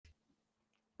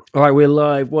All right, we're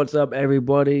live. What's up,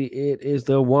 everybody? It is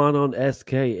the one on SK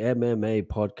MMA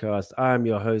podcast. I'm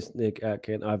your host, Nick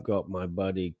Atkin. I've got my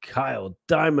buddy Kyle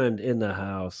Diamond in the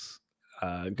house.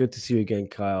 Good to see you again,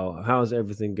 Kyle. How's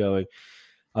everything going?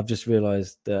 I've just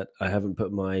realized that I haven't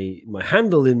put my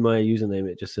handle in my username.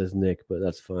 It just says Nick, but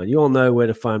that's fine. You all know where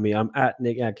to find me. I'm at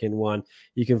Nick Atkin1.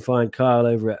 You can find Kyle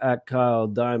over at Kyle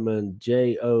Diamond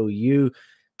JOU.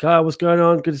 Kyle, what's going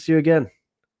on? Good to see you again.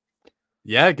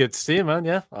 Yeah, good to see you, man.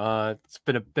 Yeah, it's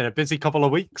been a busy couple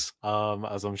of weeks,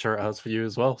 as I'm sure it has for you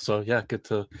as well. So yeah, good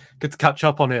to catch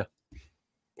up on here.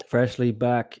 Freshly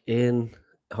back in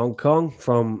Hong Kong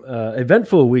from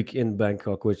eventful week in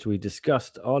Bangkok, which we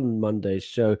discussed on Monday's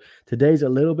show. Today's a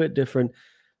little bit different.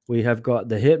 We have got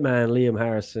the Hitman Liam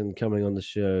Harrison coming on the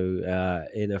show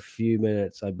in a few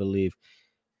minutes, I believe.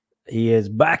 He is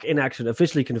back in action,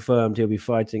 officially confirmed. He'll be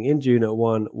fighting in June at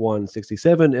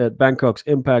 167 at Bangkok's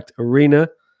Impact Arena.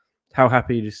 How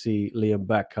happy to see Liam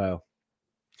back, Kyle?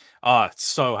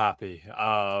 So happy.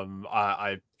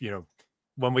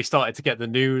 When we started to get the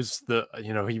news that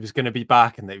he was going to be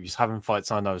back and that he was having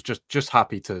fights on, I was just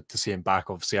happy to see him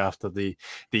back. Obviously, after the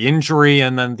injury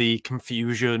and then the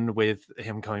confusion with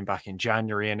him coming back in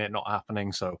January and it not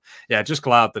happening. So yeah, just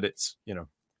glad that it's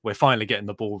we're finally getting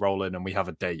the ball rolling and we have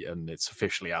a date and it's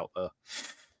officially out there.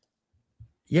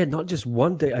 Yeah, not just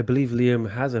one date. I believe Liam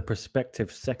has a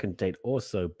prospective second date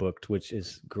also booked, which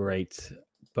is great.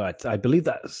 But I believe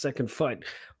that second fight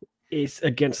is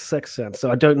against Seksan.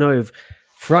 So I don't know if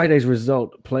Friday's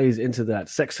result plays into that.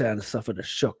 Seksan suffered a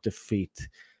shock defeat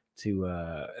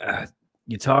to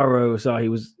Yutaro. So he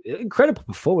was incredible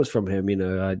performance from him.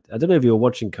 I don't know if you were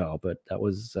watching, Carl, but that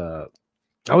was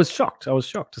I was shocked. I was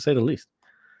shocked, to say the least.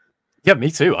 Yeah,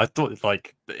 me too. I thought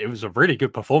it was a really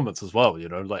good performance as well.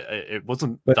 It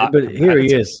wasn't. But here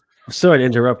he is. I'm sorry to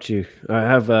interrupt you. I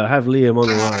have Liam on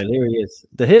the line. Here he is,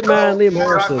 the Hitman, Liam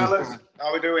Harrison. Right, how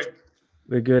are we doing?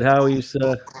 We're good. How are you,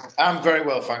 sir? I'm very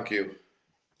well, thank you.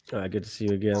 All right, good to see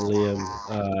you again,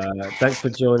 Liam. Thanks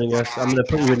for joining us. I'm going to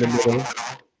put you in the middle.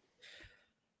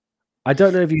 I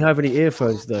don't know if you have any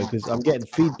earphones though, because I'm getting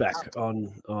feedback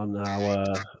on our.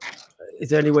 Is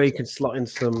there any way you can slot in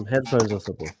some headphones or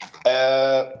something?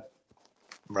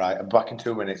 Right, I'm back in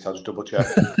 2 minutes. I'll just double check.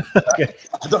 Okay.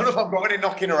 I don't know if I've got any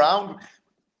knocking around.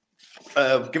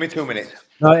 Give me 2 minutes.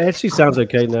 No, it actually sounds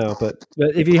okay now, but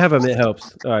if you have them, it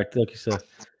helps. All right, thank you, sir.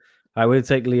 I will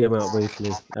take Liam out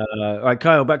briefly. All right,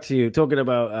 Kyle, back to you. Talking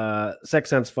about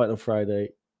Seksan's fight on Friday.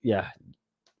 Yeah,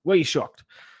 were you shocked?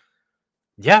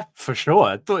 Yeah, for sure.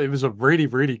 I thought it was a really,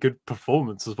 really good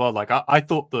performance as well. Like I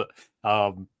thought that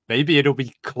maybe it'll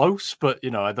be close, but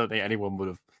I don't think anyone would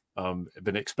have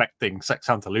been expecting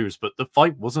Seksan to lose. But the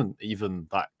fight wasn't even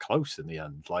that close in the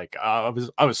end. Like I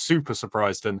was super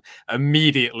surprised, and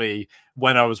immediately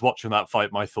when I was watching that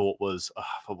fight, my thought was,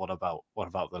 oh, what about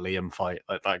the Liam fight?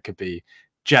 Like that could be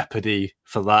jeopardy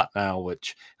for that now.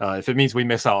 Which if it means we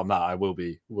miss out on that, I will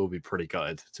be pretty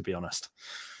gutted, to be honest.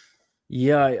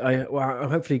 Yeah, I'm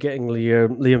hopefully getting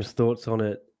Liam's thoughts on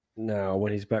it now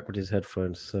when he's back with his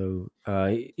headphones. So,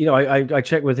 I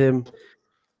checked with him.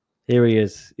 Here he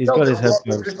is. He's got his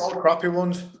headphones. Just all crappy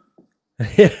ones.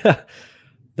 Yeah,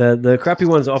 the crappy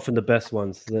ones are often the best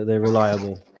ones. They're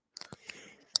reliable.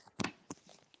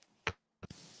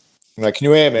 Right, can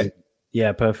you hear me?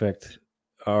 Yeah, perfect.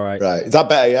 All right. Right, is that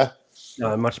better? Yeah.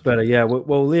 No, much better. Yeah.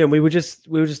 Well, Liam, we were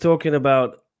just talking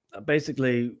about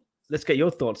basically. Let's get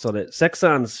your thoughts on it.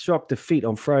 Seksan's shock defeat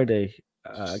on Friday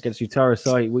against Yutaro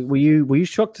Sai. Were you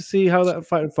shocked to see how that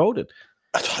fight unfolded?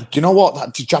 Do you know what?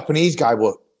 That Japanese guy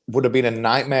would have been a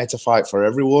nightmare to fight for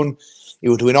everyone. He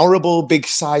was doing horrible big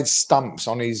side stamps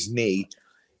on his knee,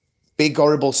 big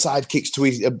horrible side kicks to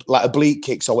his like oblique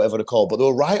kicks or whatever they're called, but they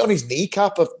were right on his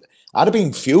kneecap. I'd have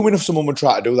been fuming if someone would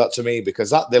try to do that to me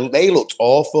because they looked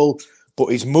awful. But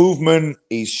his movement,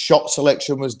 his shot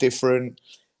selection was different.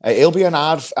 It'll be an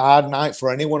hard night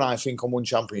for anyone, I think, on one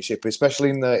championship, especially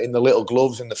in the little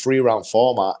gloves in the 3-round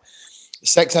format.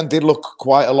 Seksan did look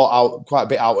quite a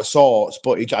bit out of sorts,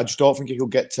 but I just don't think he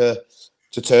could get to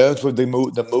terms with the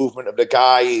movement of the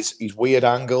guy. His weird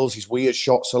angles, his weird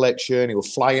shot selection. He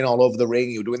was flying all over the ring.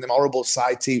 He was doing them horrible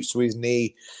side teeps to his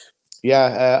knee.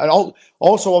 Yeah, and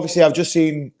also obviously I've just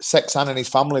seen Seksan and his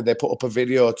family. They put up a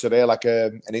video today, like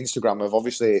an Instagram of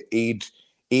obviously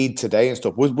Eid today and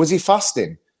stuff. Was he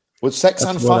fasting? Was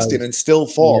Seksan fasting and still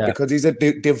fought? Yeah. Because he's a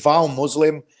devout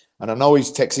Muslim, and I know he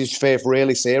takes his faith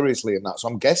really seriously and that. So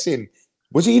I'm guessing,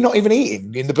 was he not even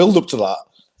eating in the build-up to that?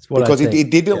 Because he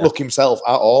didn't look himself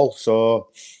at all. So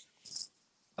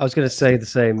I was going to say the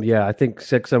same. Yeah, I think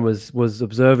Seksan was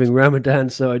observing Ramadan,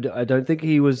 so I don't think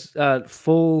he was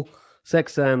full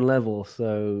Seksan level.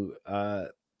 So,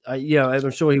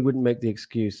 I'm sure he wouldn't make the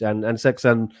excuse. And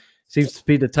Seksan seems to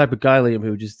be the type of guy, Liam,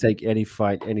 who would just take any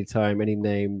fight, anytime, any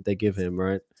name they give him,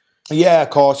 right? Yeah, of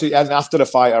course. And after the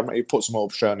fight, he put some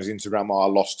up on his Instagram. I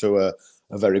lost to a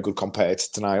very good competitor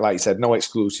tonight. Like you said, no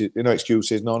excuses,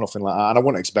 no nothing like that. And I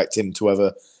wouldn't expect him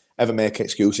to ever make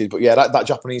excuses. But yeah, that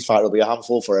Japanese fight will be a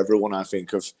handful for everyone, I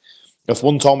think. If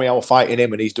one told me I was fighting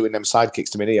him and he's doing them side kicks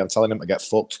to me, I'm telling him to get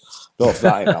fucked. No,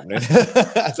 that ain't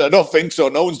happening. I don't think so.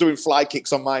 No one's doing fly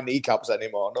kicks on my kneecaps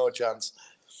anymore. No chance.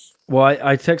 Well,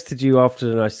 I texted you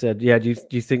after and I said, yeah, do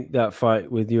you think that fight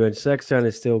with you and Seksan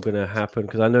is still going to happen?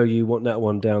 Because I know you want that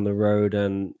one down the road,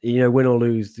 and win or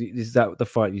lose, is that the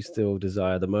fight you still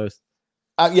desire the most?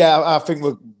 Yeah, I think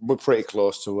we're pretty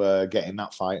close to getting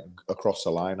that fight across the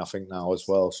line. I think now as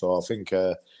well. So I think,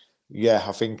 I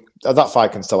think that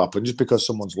fight can still happen just because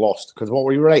someone's lost. Because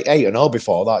we were 8-0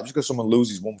 before that. Just because someone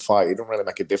loses one fight, it doesn't really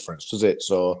make a difference, does it?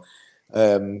 So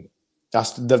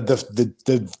that's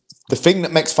the thing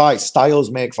that makes fights. Styles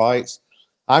make fights.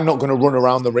 I'm not going to run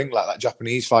around the ring like that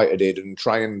Japanese fighter did and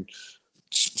try and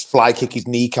fly kick his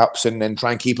kneecaps and then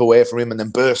try and keep away from him and then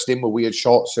burst in with weird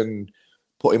shots and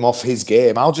put him off his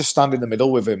game. I'll just stand in the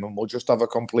middle with him and we'll just have a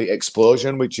complete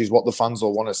explosion, which is what the fans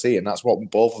will want to see, and that's what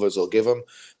both of us will give them.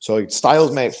 So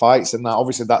styles make fights, and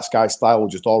obviously that guy's style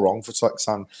was just all wrong for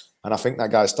Seksan, and I think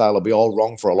that guy's style will be all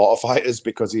wrong for a lot of fighters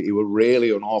because he was really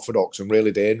unorthodox and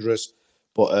really dangerous.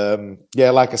 But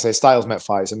like I say, styles make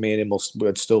fights, and me and him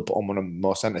would still put on one of the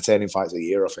most entertaining fights of the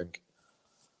year, I think.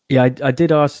 Yeah, I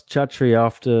did ask Chatri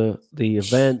after the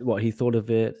event what he thought of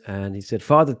it, and he said,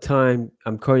 Father Time,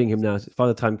 I'm quoting him now,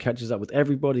 Father Time catches up with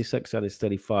everybody. Seksan is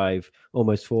 35,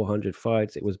 almost 400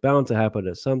 fights. It was bound to happen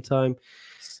at some time.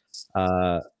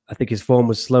 I think his form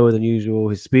was slower than usual.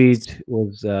 His speed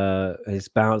was, his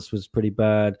bounce was pretty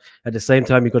bad. At the same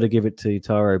time, you got to give it to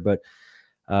Taro, but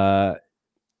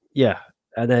yeah.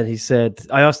 And then he said,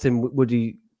 I asked him, would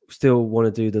he still want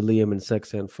to do the Liam and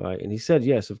Seksan fight? And he said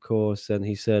yes, of course. And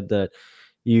he said that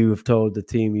you have told the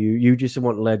team you just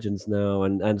want legends now,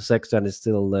 and Seksan is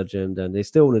still a legend, and they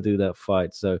still want to do that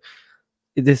fight. So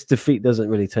this defeat doesn't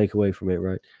really take away from it,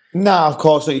 right? No, of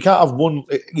course not. You can't have one.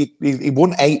 He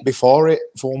won 8 before it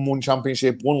for one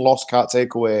championship. 1 loss can't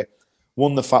take away.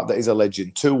 1, the fact that he's a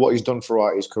legend. 2, what he's done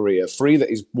throughout his career. 3, that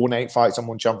he's won 8 fights and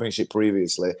 1 championship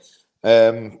previously.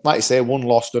 Like you say, 1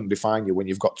 loss doesn't define you when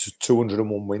you've got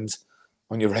 201 wins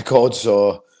on your record.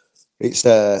 So it's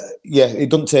it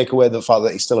doesn't take away the fact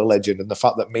that he's still a legend and the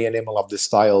fact that me and him will have the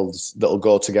styles that'll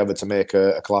go together to make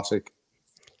a classic.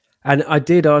 And I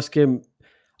did ask him,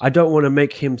 I don't want to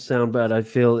make him sound bad. I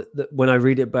feel that when I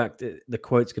read it back, the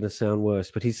quote's going to sound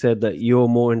worse. But he said that you're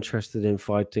more interested in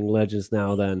fighting legends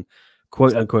now than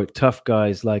quote unquote tough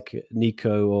guys like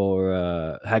Nico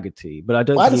or Haggerty. But I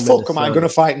don't. Why the fuck am I going to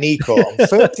fight Nico? I'm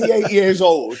 38 years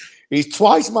old. He's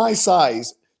twice my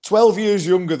size, 12 years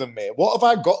younger than me. What have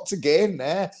I got to gain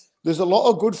there? There's a lot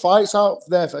of good fights out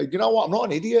there. You know what? I'm not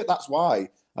an idiot. That's why.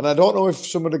 And I don't know if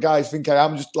some of the guys think I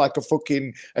am just like a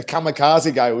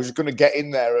kamikaze guy who's just going to get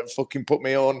in there and fucking put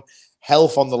my own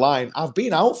health on the line. I've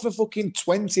been out for fucking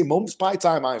 20 months by the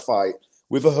time I fight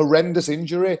with a horrendous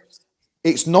injury.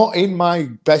 It's not in my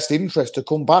best interest to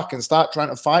come back and start trying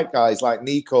to fight guys like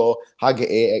Nico,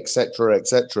 Haggerty, etc.,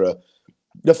 etc.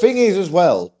 The thing is as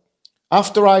well,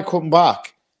 after I come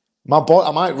back, my body,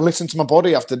 I might listen to my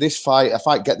body after this fight. If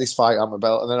I get this fight on my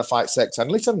belt and then I fight Seksan,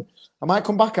 listen, I might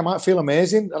come back, I might feel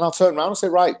amazing, and I'll turn around and say,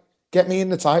 right, get me in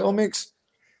the title mix.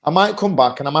 I might come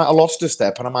back and I might have lost a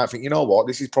step and I might think, you know what,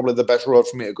 this is probably the best road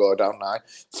for me to go down now,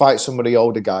 fight some of the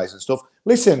older guys and stuff.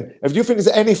 Listen, if you think there's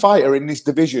any fighter in this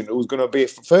division who's going to be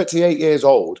 38 years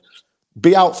old,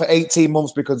 be out for 18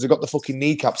 months because they've got the fucking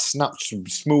kneecap snapped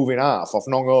smooth in half off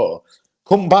Nongo,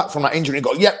 come back from that injury and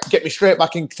go, yep, get me straight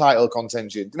back in title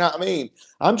contention. Do you know what I mean?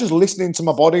 I'm just listening to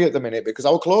my body at the minute because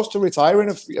I was close to retiring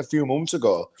a few months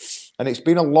ago. And it's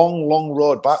been a long, long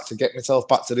road back to get myself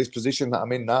back to this position that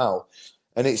I'm in now.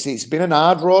 And it's been an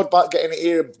hard road back getting it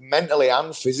here mentally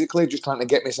and physically, just trying to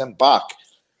get myself back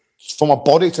for my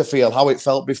body to feel how it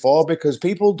felt before, because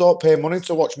people don't pay money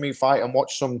to watch me fight and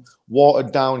watch some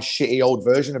watered down, shitty old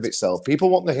version of itself. People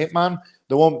want the hitman.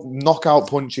 They want knockout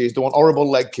punches. They want horrible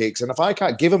leg kicks. And if I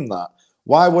can't give them that,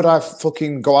 why would I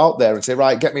fucking go out there and say,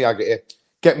 right, get me Haggerty,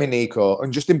 get me Nico,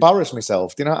 and just embarrass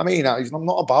myself? Do you know what I mean? I'm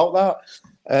not about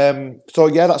that. So,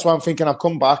 yeah, that's why I'm thinking I'll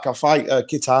come back. I'll fight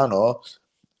Kitano,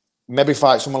 maybe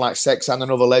fight someone like Seksan,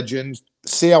 another legend,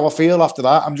 see how I feel after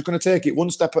that. I'm just going to take it one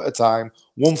step at a time,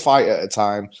 one fight at a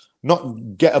time, not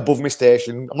get above my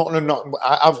station. I'm not going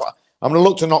to I'm going to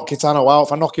look to knock Kitano out.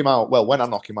 If I knock him out, well, when I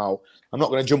knock him out, I'm not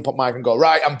going to jump up mic and go,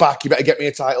 right, I'm back. You better get me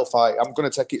a title fight. I'm going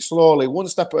to take it slowly, one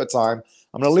step at a time.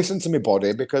 I'm going to listen to my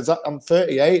body because I'm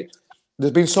 38.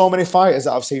 There's been so many fighters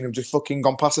that I've seen have just fucking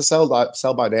gone past the sell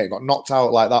by date and got knocked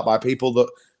out like that by people that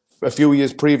a few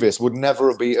years previous would never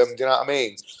have beat them. Do you know what I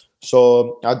mean?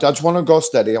 So I just want to go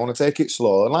steady. I want to take it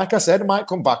slow. And like I said, I might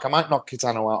come back. I might knock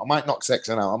Kitano out. I might knock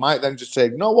Seksan out. I might then just say,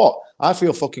 you know what? I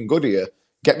feel fucking good here.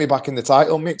 Get me back in the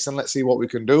title mix and let's see what we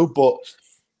can do. But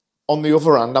on the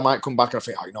other hand, I might come back and I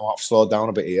think, oh, you know what? I've slowed down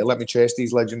a bit here. Let me chase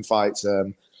these legend fights.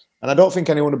 And I don't think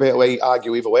anyone will be able to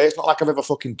argue either way. It's not like I've ever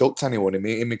fucking ducked anyone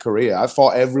in my career. I've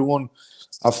fought everyone.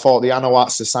 I've fought the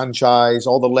Anawats, the Sanchez,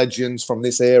 all the legends from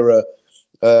this era.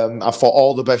 I've fought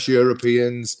all the best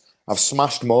Europeans. I've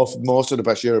smashed most of the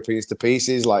best Europeans to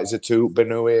pieces, like Zatout,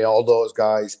 Benui, all those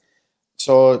guys.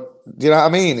 So, do you know what I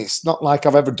mean? It's not like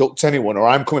I've ever ducked anyone or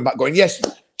I'm coming back going, yes,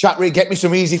 Chatry, get me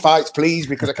some easy fights, please,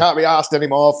 because I can't be asked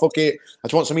anymore. Fuck it. I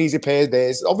just want some easy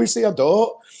paydays. Obviously, I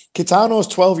don't. Kitano's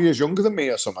 12 years younger than me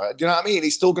or something. Do you know what I mean?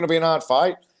 He's still going to be an hard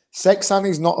fight. Seksan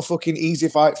is not a fucking easy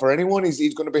fight for anyone.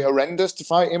 He's going to be horrendous to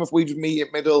fight him if we just meet in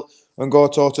middle and go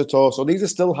toe-to-toe. So these are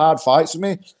still hard fights for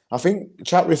me. I think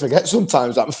Chatry forgets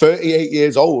sometimes that I'm 38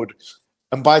 years old.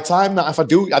 And by the time that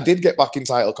I did get back in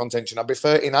title contention, I'd be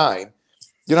 39.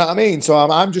 You know what I mean? So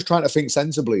I'm just trying to think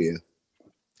sensibly here.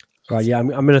 Right, yeah, I'm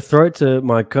going to throw it to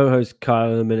my co-host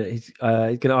Kyle in a minute. He's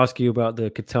going to ask you about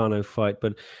the Kitano fight,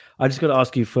 but I just got to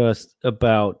ask you first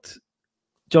about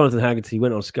Jonathan Haggerty.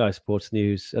 Went on Sky Sports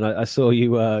News, and I saw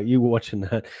you you were watching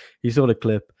that. You saw the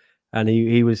clip, and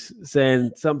he was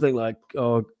saying something like,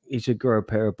 "Oh, he should grow a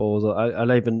pair of balls." I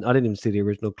didn't even see the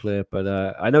original clip, but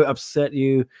I know it upset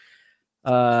you.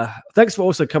 Thanks for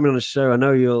also coming on the show. I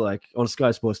know you're like on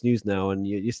Sky Sports News now, and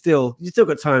you still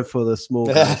got time for the small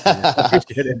guys. I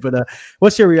appreciate it. But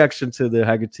what's your reaction to the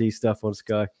Haggerty stuff on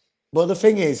Sky? Well, the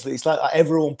thing is, it's like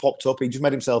everyone popped up. He just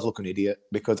made himself look an idiot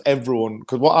because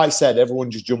what I said, everyone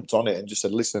just jumped on it and just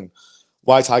said, listen,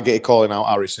 why is Haggerty calling out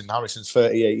Harrison? Harrison's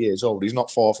 38 years old. He's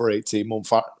not fought for 18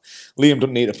 months. Liam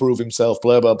doesn't need to prove himself,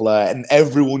 blah, blah, blah. And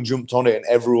everyone jumped on it and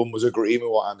everyone was agreeing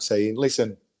with what I'm saying.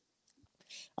 Listen,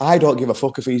 I don't give a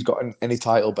fuck if he's got any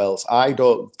title belts. I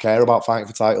don't care about fighting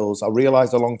for titles. I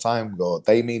realised a long time ago,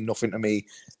 they mean nothing to me.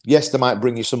 Yes, they might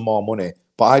bring you some more money,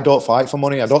 but I don't fight for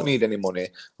money. I don't need any money.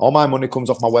 All my money comes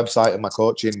off my website and my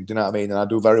coaching, do you know what I mean? And I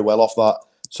do very well off that.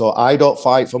 So I don't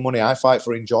fight for money. I fight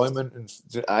for enjoyment, and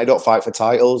I don't fight for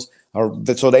titles.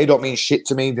 So they don't mean shit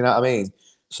to me, do you know what I mean?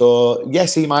 So,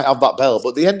 yes, he might have that belt, but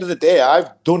at the end of the day,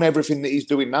 I've done everything that he's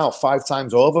doing now 5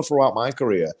 times over throughout my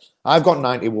career. I've got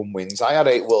 91 wins. I had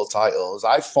 8 world titles.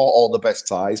 I fought all the best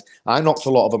ties. I knocked a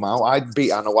lot of them out. I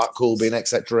beat Anawat, Kulbin,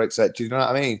 etc., etc. You know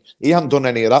what I mean? He hasn't done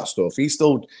any of that stuff. He's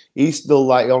still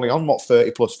like only on,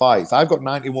 30 plus fights. I've got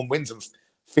 91 wins and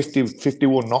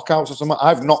 51 knockouts or something.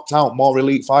 I've knocked out more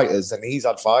elite fighters than he's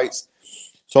had fights.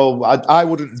 So I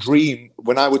wouldn't dream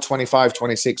when I was 25,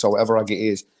 26 or whatever it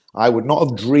is, I would not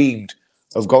have dreamed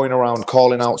of going around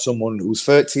calling out someone who's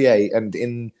 38 and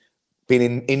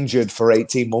being injured for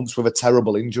 18 months with a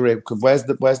terrible injury. Where's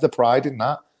the pride in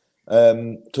that?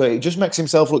 So it just makes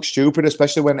himself look stupid,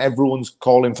 especially when everyone's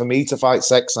calling for me to fight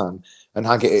Seksan and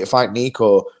Haggerty to fight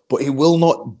Nico. But he will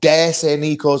not dare say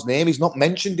Nico's name. He's not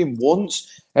mentioned him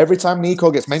once. Every time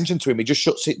Nico gets mentioned to him, he just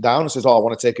shuts it down and says, oh, I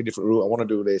want to take a different route. I want to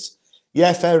do this.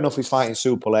 Yeah, fair enough, he's fighting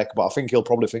Superlek, but I think he'll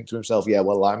probably think to himself, yeah,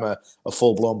 well, I'm a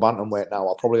full-blown bantamweight now.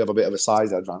 I'll probably have a bit of a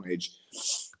size advantage.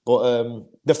 But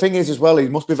the thing is as well, he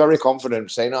must be very confident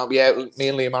saying, oh, yeah, me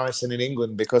and Liam Harrison in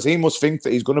England, because he must think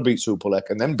that he's going to beat Superlek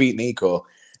and then beat Nico.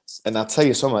 And I'll tell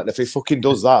you something, if he fucking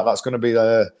does that, that's going to be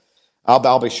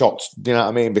I'll be shocked, do you know what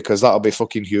I mean? Because that'll be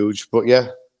fucking huge. But yeah,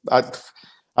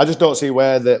 I just don't see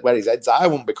where his head's at. I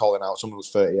wouldn't be calling out someone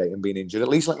who's 38 and being injured. At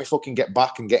least let me fucking get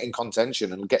back and get in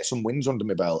contention and get some wins under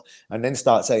my belt and then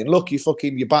start saying, look,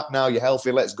 you're back now, you're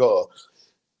healthy, let's go.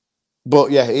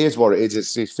 But yeah, it is what it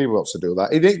is. If he wants to do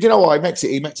that. You know what?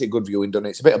 He makes it good viewing, doesn't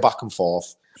it? It's a bit of back and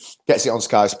forth. Gets it on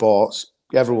Sky Sports.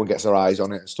 Everyone gets their eyes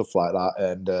on it and stuff like that.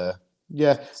 And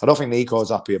yeah, I don't think Nico's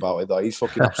happy about it, though. He's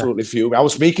fucking absolutely fuming. I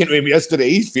was speaking to him yesterday.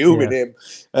 He's fuming him.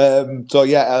 So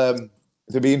yeah,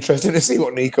 it'd be interesting to see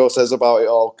what Nico says about it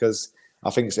all, because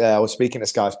I think I was speaking to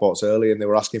Sky Sports earlier and they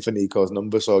were asking for Nico's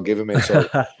number, so I'll give him it. So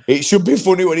it should be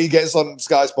funny when he gets on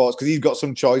Sky Sports because he's got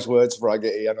some choice words for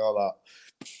Haggerty. I know that.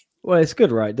 Well, it's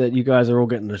good, right, that you guys are all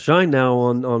getting the shine now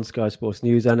on Sky Sports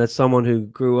News, and as someone who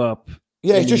grew up,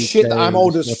 yeah, it's just shit that I'm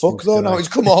old as fuck though. Now it's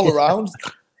come all around.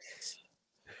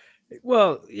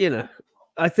 Well,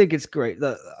 I think it's great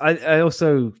that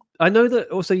I know that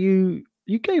also you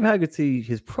you gave Haggerty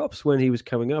his props when he was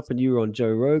coming up, and you were on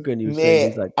Joe Rogan. You were saying Mate,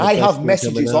 he's like I have coming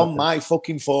messages out. on my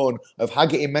fucking phone of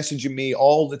Haggerty messaging me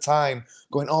all the time,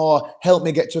 going, "Oh, help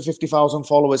me get to 50,000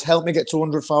 followers. Help me get to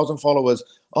 100,000 followers.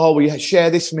 Oh, will you share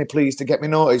this for me, please, to get me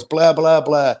noticed? Blah, blah,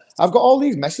 blah." I've got all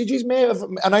these messages, mate,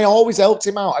 and I always helped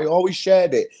him out. I always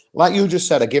shared it. Like you just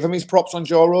said, I give him his props on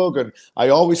Joe Rogan. I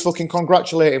always fucking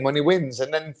congratulate him when he wins.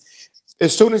 And then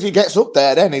as soon as he gets up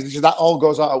there, then that all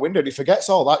goes out the window. He forgets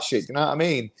all that shit. You know what I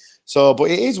mean? So,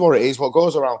 but it is what it is. What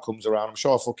goes around comes around. I'm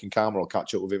sure fucking Karma will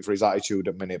catch up with him for his attitude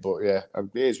at minute. But yeah, it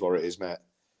is what it is, mate.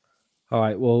 All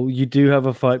right. Well, you do have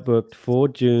a fight booked for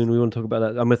June. We want to talk about that.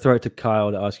 I'm gonna throw it to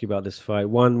Kyle to ask you about this fight.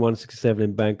 167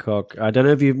 in Bangkok. I don't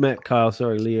know if you've met Kyle.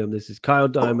 Sorry, Liam. This is Kyle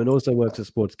Diamond. Also works at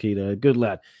Sportskeeda. Good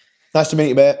lad. Nice to meet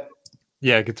you, mate.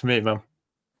 Yeah, good to meet you, man.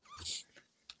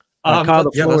 Kyle,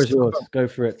 the floor is yours. Go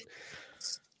for it.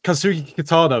 Katsuki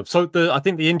Kitano. So I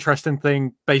think the interesting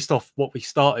thing, based off what we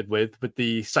started with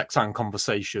the Seksan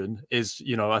conversation, is,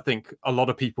 you know, I think a lot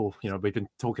of people, you know, we've been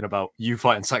talking about you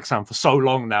fighting Seksan for so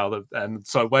long now, and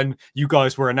so when you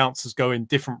guys were announced as going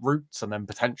different routes and then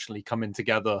potentially coming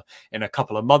together in a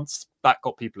couple of months, that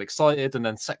got people excited. And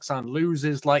then Seksan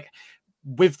loses, like,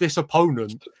 with this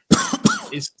opponent.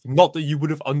 It's not that you would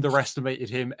have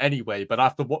underestimated him anyway, but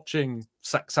after watching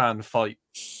Seksan fight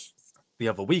the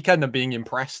other weekend and being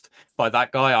impressed by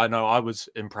that guy, I know I was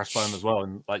impressed by him as well.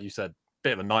 And like you said,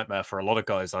 bit of a nightmare for a lot of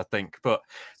guys, I think. But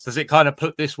does it kind of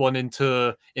put this one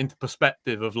into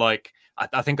perspective of, like,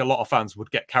 I think a lot of fans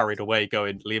would get carried away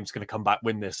going, Liam's going to come back,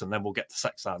 win this, and then we'll get to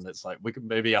Seksan. It's like we could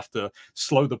maybe have to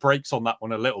slow the brakes on that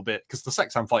one a little bit, because the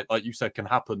Seksan fight, like you said, can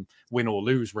happen, win or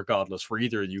lose, regardless for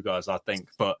either of you guys, I think.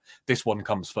 But this one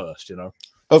comes first, you know.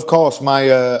 Of course,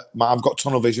 I've got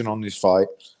tunnel vision on this fight.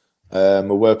 We're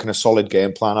working a solid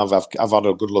game plan. I've had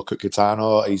a good look at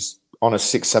Kitano. He's on a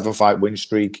 6-7 fight win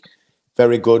streak.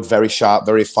 Very good, very sharp,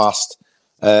 very fast.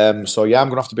 So yeah, I'm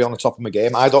gonna have to be on the top of my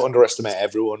game. I don't underestimate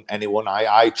anyone.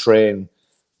 I train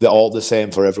all the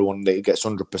same for everyone. That he gets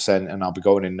 100%, and I'll be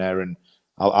going in there and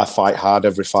I fight hard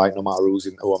every fight, no matter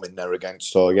who I'm in there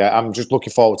against. So yeah, I'm just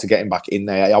looking forward to getting back in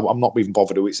there. I'm not even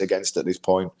bothered who it's against at this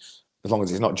point, as long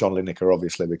as it's not John Lineker,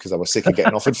 obviously, because I was sick of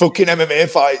getting offered fucking MMA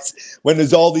fights when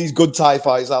there's all these good Thai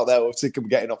fights out there. I was sick of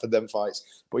getting offered them fights.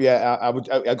 But yeah,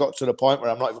 I got to the point where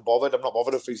I'm not even bothered. I'm not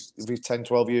bothered if he's 10,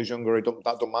 12 years younger. That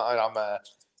doesn't matter.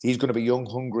 He's going to be young,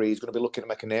 hungry. He's going to be looking to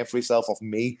make a name for himself off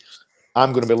me.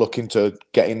 I'm going to be looking to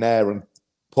get in there and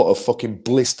put a fucking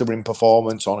blistering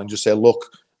performance on and just say,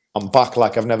 look, I'm back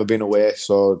like I've never been away.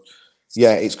 So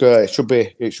yeah, it's good. It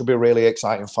should be a really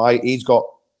exciting fight. He's got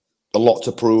a lot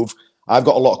to prove. I've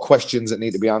got a lot of questions that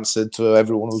need to be answered to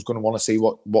everyone who's going to want to see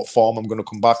what form I'm going to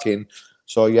come back in.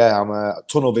 So yeah, I'm a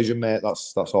tunnel vision, mate.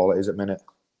 That's all it is at the minute.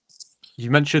 You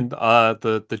mentioned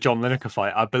the John Lineker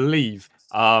fight. I believe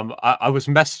I was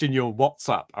messaging you on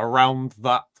WhatsApp around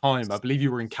that time. I believe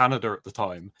you were in Canada at the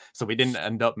time, so we didn't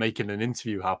end up making an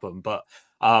interview happen. But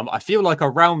I feel like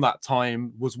around that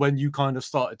time was when you kind of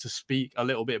started to speak a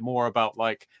little bit more about,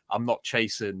 like, I'm not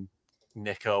chasing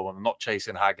Nico, I'm not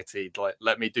chasing Haggerty, like,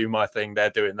 let me do my thing, they're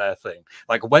doing their thing.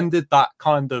 Like, when did that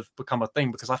kind of become a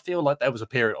thing? Because I feel like there was a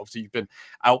period, obviously you've been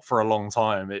out for a long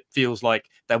time, it feels like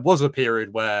there was a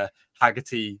period where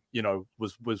Haggerty, you know,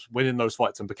 was winning those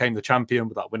fights and became the champion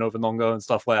with that win over Nongo and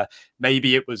stuff, where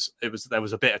maybe there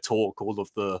was a bit of talk, all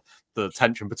of the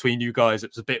tension between you guys, it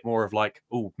was a bit more of like,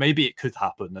 oh, maybe it could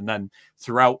happen. And then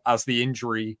throughout, as the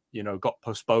injury, you know, got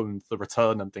postponed, the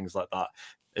return and things like that,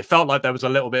 it felt like there was a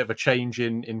little bit of a change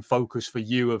in focus for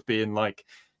you, of being like,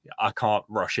 I can't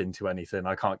rush into anything,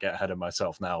 I can't get ahead of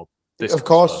myself now. Of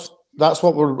course, that's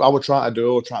what I would try to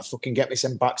do. Try to fucking get me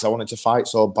sent back, because I wanted to fight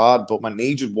so bad, but my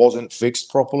knee just wasn't fixed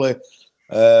properly.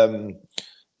 And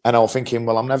I was thinking,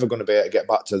 well, I'm never going to be able to get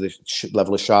back to the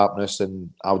level of sharpness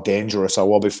and how dangerous I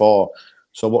was before.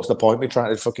 So what's the point of me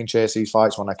trying to fucking chase these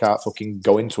fights when I can't fucking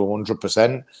go into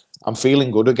 100%? I'm feeling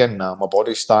good again now. My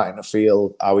body's starting to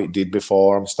feel how it did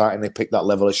before. I'm starting to pick that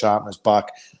level of sharpness back.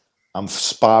 I'm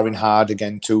sparring hard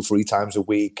again 2-3 times a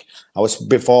week.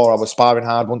 Before I was sparring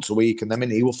hard once a week, and then my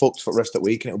knee was fucked for the rest of the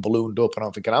week, and it ballooned up, and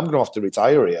I'm thinking I'm going to have to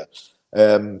retire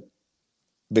here.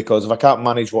 Because if I can't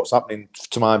manage what's happening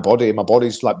to my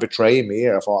body's like betraying me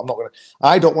here.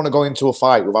 I don't want to go into a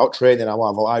fight without training. I've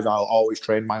always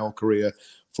trained my whole career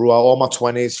throughout all my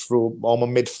 20s, through all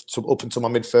my up until my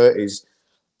mid-30s.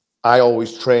 I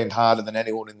always trained harder than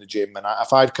anyone in the gym. And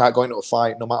if I can't go into a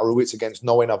fight, no matter who it's against,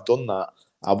 knowing I've done that,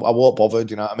 I won't bother.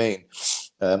 Do you know what I mean?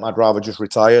 I'd rather just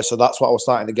retire. So that's what I was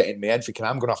starting to get in my head, thinking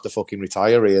I'm going to have to fucking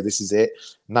retire here. This is it.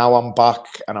 Now I'm back,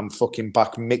 and I'm fucking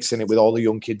back mixing it with all the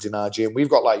young kids in our gym. We've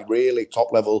got like really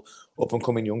top level, up and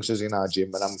coming youngsters in our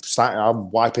gym, and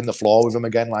I'm wiping the floor with them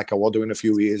again, like I was doing a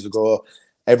few years ago.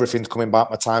 Everything's coming back.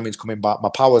 My timing's coming back. My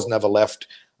power's never left.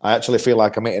 I actually feel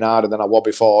like I'm hitting harder than I was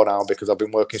before now, because I've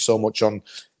been working so much on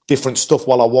different stuff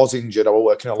while I was injured. I was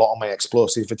working a lot on my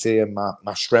explosivity and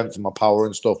my strength and my power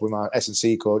and stuff with my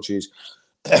S&C coaches.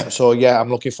 So yeah, I'm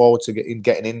looking forward to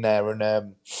getting in there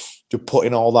and just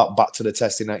putting all that back to the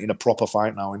test in a proper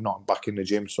fight now, and not back in the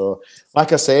gym. So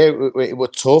like I say, it was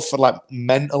tough, like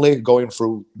mentally going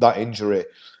through that injury.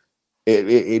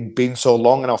 It'd been so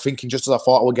long, and I was thinking, just as I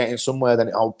thought I was getting somewhere, then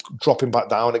I'll dropping back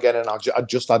down again, and I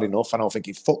just had enough, and I was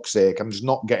thinking, fuck's sake, I'm just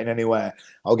not getting anywhere.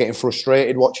 I was getting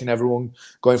frustrated watching everyone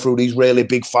going through these really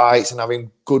big fights and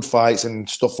having good fights and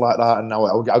stuff like that, and now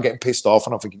I was getting pissed off,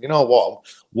 and I'm thinking, you know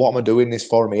what am I doing this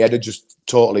for? My head had just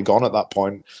totally gone at that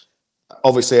point.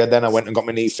 Obviously, then I went and got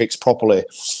my knee fixed properly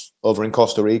over in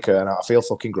Costa Rica, and I feel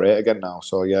fucking great again now.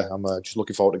 So yeah, I'm just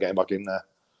looking forward to getting back in there.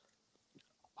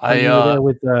 You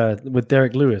were there with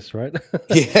Derek Lewis, right?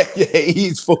 yeah,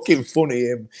 he's fucking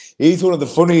funny. He's one of the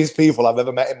funniest people I've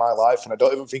ever met in my life, and I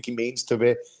don't even think he means to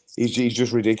be. He's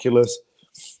just ridiculous.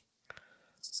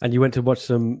 And you went to watch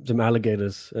some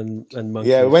alligators and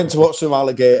monkeys. Yeah, we went to watch some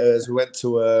alligators. We went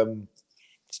to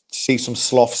see some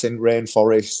sloths in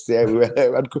rainforest. Yeah, we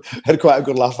had quite a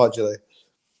good laugh, actually.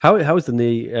 How was the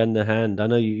knee and the hand? I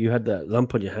know you had that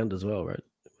lump on your hand as well, right?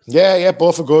 Yeah,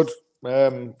 both are good.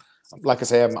 Like I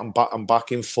say, I'm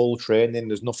back in full training.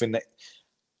 There's nothing that,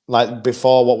 like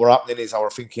before, what were happening is I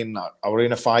was thinking I were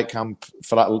in a fight camp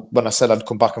for that. When I said I'd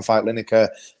come back and fight Lineker,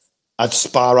 I'd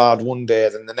spar hard one day,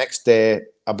 then the next day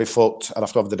I'd be fucked. I'd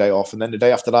have to have the day off, and then the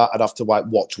day after that I'd have to like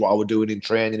watch what I was doing in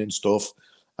training and stuff,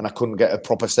 and I couldn't get a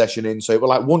proper session in. So it was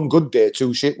like one good day,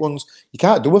 two shit ones. You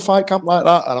can't do a fight camp like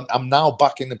that. And I'm now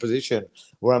back in the position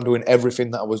where I'm doing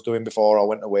everything that I was doing before I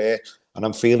went away, and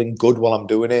I'm feeling good while I'm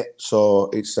doing it. So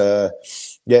it's my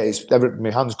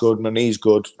hand's good, my knee's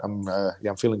good. I'm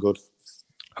feeling good.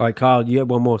 All right, Kyle, you have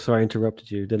one more. Sorry, I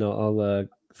interrupted you. Then I'll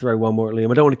throw one more at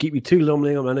Liam. I don't want to keep you too long,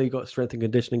 Liam. I know you've got strength and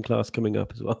conditioning class coming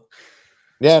up as well.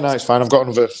 Yeah, no, it's fine. I've got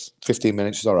another 15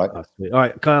 minutes. It's all right. Oh, all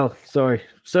right, Kyle. Sorry,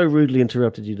 so rudely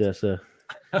interrupted you there, sir.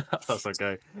 That's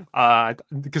okay.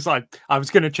 Because I was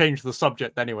going to change the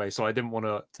subject anyway, so I didn't want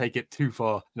to take it too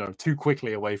far, too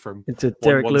quickly away from into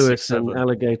Derek Lewis and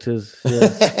alligators.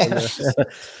 Yeah.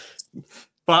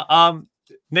 But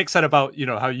Nick said about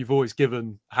how you've always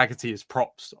given Haggerty his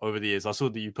props over the years. I saw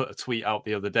that you put a tweet out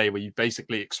the other day where you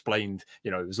basically explained,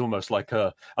 it was almost like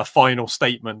a final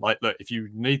statement, like, look, if you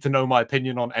need to know my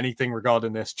opinion on anything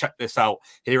regarding this, check this out.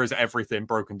 Here is everything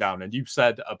broken down. And you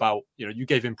said about, you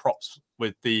gave him props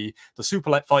with the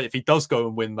Superlet fight. If he does go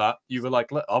and win that, you were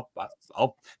like, look,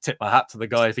 I'll tip my hat to the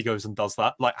guy if he goes and does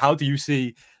that. Like, how do you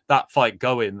see that fight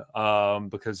going?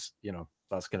 Because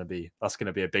that's going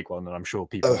to be a big one, and I'm sure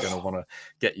people are going to want to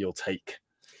get your take.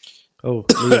 Oh,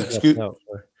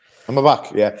 am I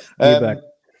back? Yeah, back.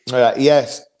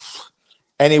 Yes.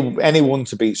 Anyone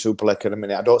to beat Superlek at a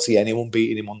minute. I don't see anyone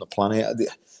beating him on the planet.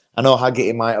 I know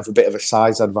Haggerty might have a bit of a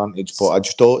size advantage, but I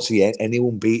just don't see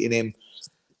anyone beating him.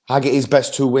 Haggerty's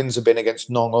best two wins have been against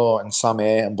Nongo and Sam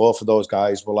A, and both of those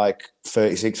guys were like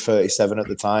 36, 37 at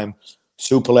the time.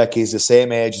 Superlek is the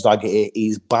same age as Haggerty.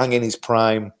 He's banging his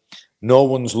prime. No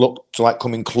one's looked like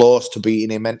coming close to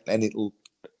beating him, and it'll.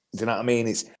 Do you know what I mean?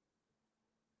 It's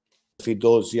if he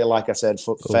does, yeah, like I said,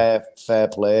 fair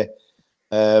play.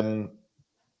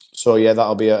 So yeah,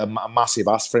 that'll be a massive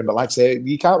ask for him. But like I say,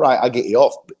 you can't write Haggerty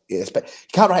off. You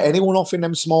can't write anyone off in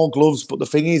them small gloves. But the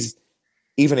thing is,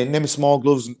 even in them small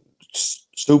gloves,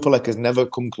 Superlek has never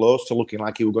come close to looking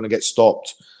like he was going to get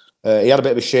stopped. He had a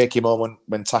bit of a shaky moment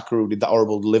when Takaru did that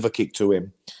horrible liver kick to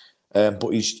him,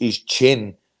 but his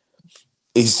chin.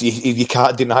 You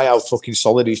can't deny how fucking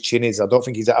solid his chin is. I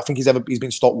think he's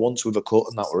been stopped once with a cut,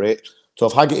 and that were it. So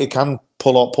if Haggerty can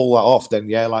pull that off, then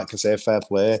yeah, like I say, fair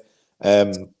play.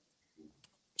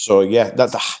 So yeah,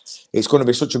 it's going to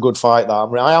be such a good fight. That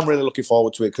I am really looking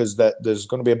forward to it, because there's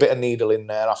going to be a bit of needle in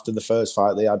there after the first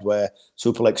fight they had where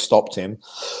Superlek stopped him.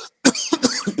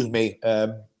 Excuse me.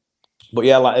 But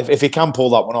yeah, like if he can pull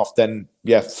that one off, then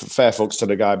yeah, fair fucks to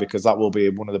the guy, because that will be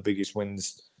one of the biggest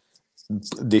wins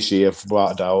this year,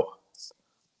 without a doubt.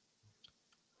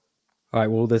 All right,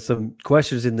 well, there's some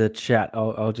questions in the chat.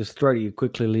 I'll just throw to you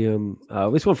quickly, Liam.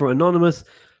 This one from Anonymous.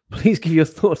 Please give your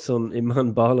thoughts on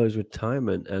Iman Barlow's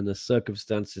retirement and the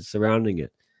circumstances surrounding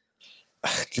it. Do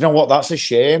you know what? That's a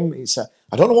shame.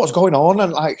 I don't know what's going on,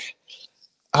 and like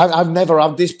I've never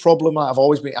had this problem. I've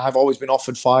always been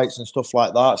offered fights and stuff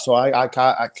like that. So I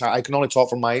can only talk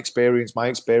from my experience. My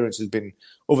experience has been,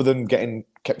 other than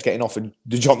kept getting offered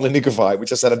the John Lineker fight,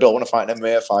 which I said I don't want to fight an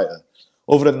MMA fighter.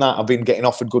 Other than that, I've been getting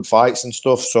offered good fights and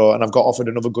stuff. So, and I've got offered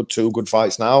another two good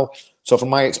fights now. So from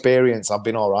my experience, I've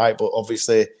been all right. But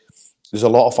obviously, there's a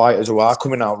lot of fighters who are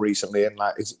coming out recently, and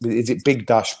like, is it Big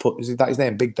Dash? Is that his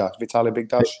name? Big Dash, Vitaly Big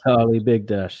Dash. Vitaly Big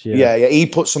Dash. Yeah. He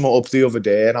put something up the other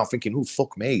day, and I'm thinking, "Oh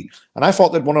fuck me!" And I thought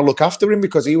they'd want to look after him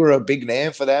because he were a big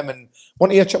name for them. And were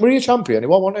he a champion? He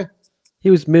wasn't he?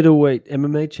 He was middleweight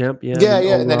MMA champ. Yeah.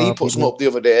 And then he put some up the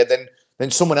other day. Then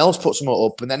someone else put some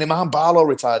up, and then Iman Barlow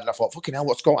retired, and I thought, "Fucking hell,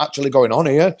 what's actually going on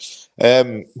here?"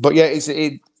 But yeah,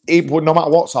 no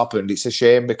matter what's happened, it's a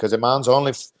shame because Iman's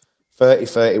only 30,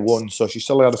 31, so she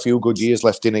still had a few good years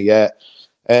left in her yet.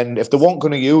 And if they weren't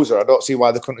going to use her, I don't see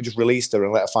why they couldn't have just released her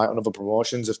and let her fight on other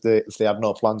promotions if they had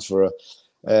no plans for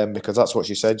her. Because that's what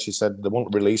she said. She said they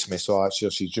won't release me, so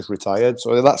she's just retired.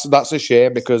 So that's a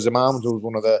shame because Iman was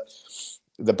one of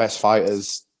the best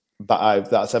fighters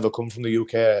that's ever come from the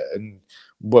UK, and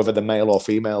whether they're male or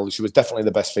female, she was definitely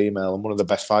the best female and one of the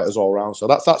best fighters all around. So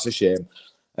that's a shame.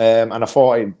 And I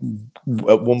thought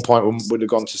at one point would have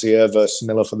gone to see her versus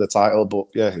Miller for the title, but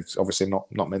yeah, it's obviously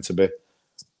not meant to be.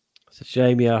 It's a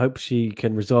shame. Yeah, I hope she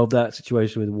can resolve that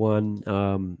situation with one.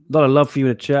 A lot of love for you in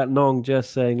the chat. Nong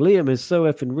just saying Liam is so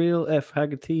effing real. F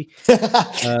Haggerty.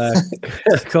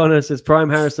 Connor says Prime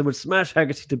Harrison would smash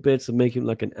Haggerty to bits and make him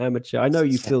like an amateur. I know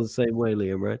you feel the same way,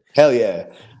 Liam, right? Hell yeah.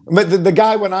 But the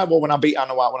guy when I beat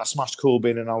Anawat, when I smashed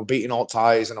Corbin and I was beating all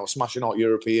Thais and I was smashing all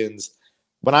Europeans,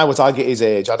 when I was target his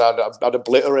age, I'd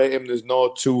obliterate him. There's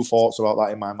no two thoughts about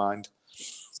that in my mind.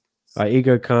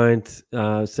 Ego Kind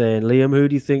saying, Liam, who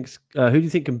do you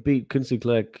think can beat Kunsu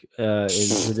Clerk in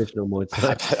traditional Muay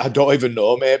Thai? I don't even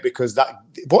know, mate, because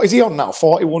what is he on now?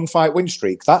 41 fight win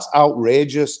streak. That's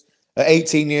outrageous. At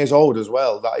 18 years old as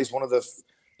well. That is one of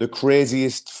the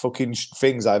craziest fucking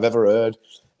things I've ever heard.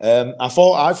 I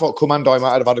thought Commando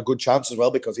might have had a good chance as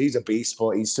well because he's a beast,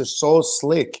 but he's just so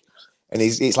slick. And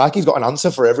it's like he's got an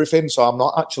answer for everything. So I'm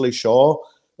not actually sure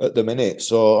at the minute.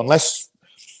 So unless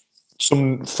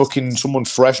someone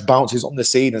fresh bounces on the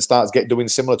scene and starts doing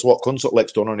similar to what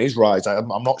Kunsutlek's done on his rise,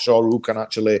 I'm not sure who can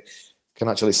actually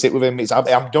sit with him.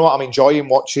 I'm enjoying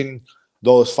watching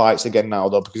those fights again now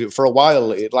though, because for a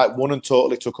while it like one and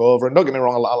totally took over. And don't get me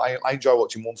wrong, I enjoy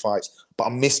watching one fights, but I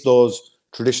miss those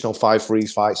traditional 5-3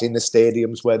 fights in the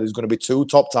stadiums where there's going to be two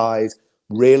top ties,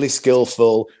 really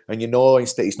skillful, and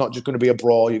it's not just going to be a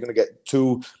brawl. You're going to get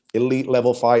two elite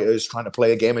level fighters trying to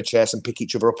play a game of chess and pick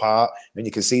each other apart, and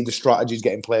you can see the strategies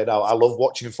getting played out. I love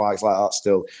watching fights like that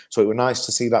still, so it was nice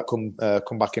to see that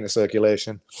come back into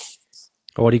circulation.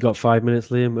 Oh, what do you got? 5 minutes,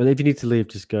 Liam? Well, if you need to leave,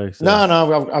 just go. So.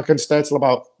 No, I can stay till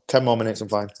about 10 more minutes. I'm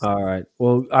fine. All right.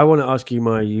 Well, I want to ask you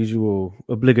my usual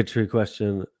obligatory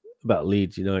question about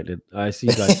Leeds United. I see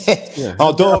you guys. Yeah,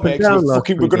 don't mate.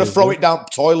 We're going to throw it down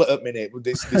toilet at minute with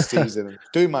this season.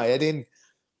 Do my head in.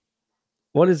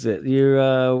 What is it?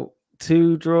 You're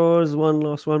 2 draws, 1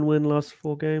 loss, 1 win, last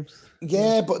 4 games.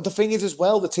 Yeah, but the thing is as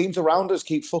well, the teams around us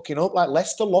keep fucking up. Like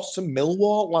Leicester lost to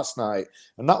Millwall last night,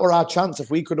 and that were our chance if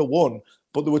we could have won.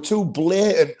 But there were 2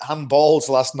 blatant handballs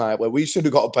last night where we should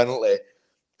have got a penalty.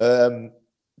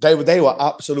 They were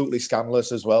absolutely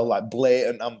scandalous as well, like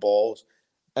blatant handballs.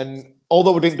 And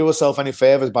although we didn't do ourselves any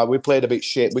favours, but we played a bit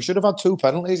shit. We should have had 2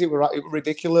 penalties. It was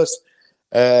ridiculous.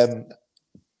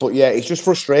 But yeah, it's just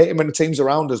frustrating when the teams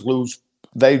around us lose.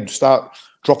 They start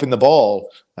dropping the ball,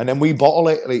 and then we bottle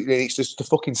it. It's just the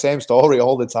fucking same story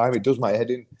all the time. It does my head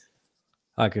in.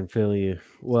 I can feel you.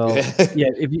 Well, yeah.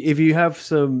 If you have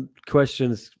some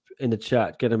questions in the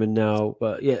chat, get them in now.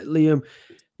 But yeah, Liam,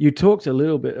 you talked a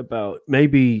little bit about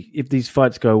maybe if these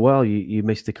fights go well, you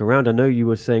may stick around. I know you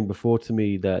were saying before to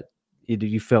me that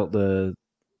you felt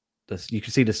you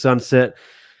could see the sunset.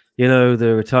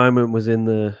 The retirement was in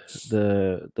the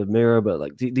mirror. But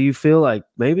like, do you feel like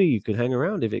maybe you could hang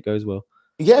around if it goes well?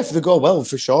 Yeah, if they go well,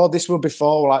 for sure. This was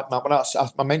before, like, when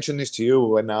I mentioned this to you,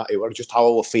 when it was just how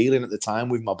I was feeling at the time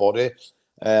with my body.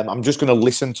 I'm just going to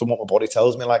listen to what my body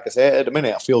tells me. Like I say, at the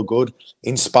minute, I feel good.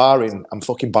 In sparring, I'm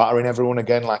fucking battering everyone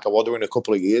again like I was doing a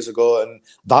couple of years ago. And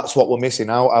that's what we're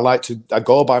missing out. I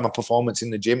go by my performance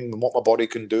in the gym and what my body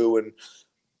can do and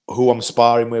who I'm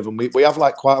sparring with. And we have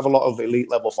like quite a lot of elite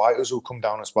level fighters who come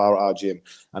down and spar at our gym.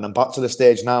 And I'm back to the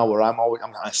stage now where I'm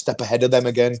a step ahead of them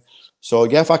again. So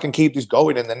yeah, if I can keep this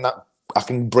going and then I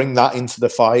can bring that into the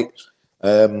fight,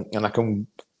 and I can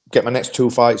get my next 2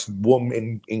 fights won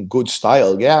in good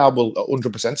style, yeah, I will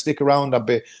 100% stick around. There'd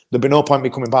be no point in me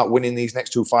coming back winning these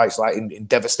next 2 fights like in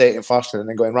devastating fashion and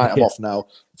then going, right, I'm off now.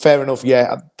 Fair enough,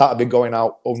 yeah, that'd be going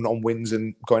out on wins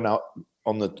and going out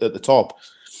at the top.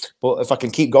 But if I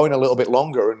can keep going a little bit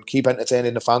longer and keep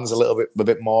entertaining the fans a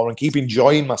bit more and keep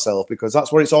enjoying myself, because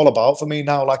that's what it's all about for me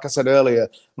now. Like I said earlier, I'm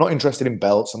not interested in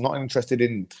belts. I'm not interested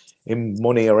in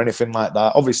money or anything like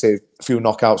that. Obviously, a few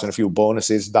knockouts and a few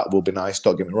bonuses, that will be nice,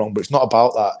 don't get me wrong. But it's not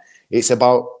about that. It's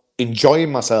about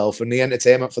enjoying myself and the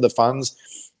entertainment for the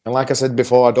fans. And like I said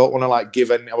before, I don't want to like give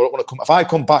any. I don't want to come. If I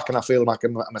come back and I feel like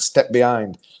I'm a step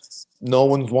behind, no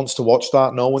one wants to watch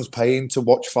that. No one's paying to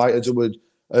watch fighters who would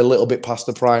a little bit past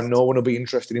the prime. No one will be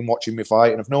interested in watching me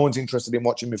fight. And if no one's interested in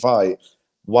watching me fight,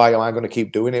 why am I going to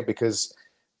keep doing it? Because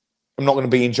I'm not going to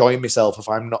be enjoying myself if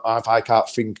I can't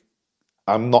think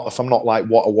if I'm not like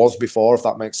what I was before, if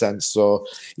that makes sense. So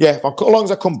yeah, as long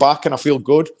as I come back and I feel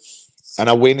good and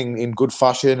I win in good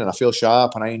fashion and I feel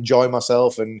sharp and I enjoy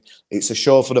myself and it's a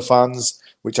show for the fans,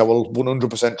 which I will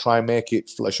 100% try and make it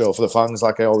a show for the fans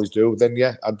like I always do, then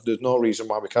yeah, there's no reason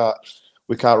why we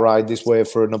can't ride this wave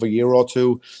for another year or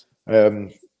two.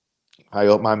 I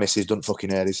hope my missus doesn't fucking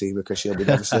hear this either because she'll be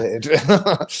devastated.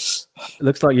 It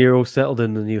looks like you're all settled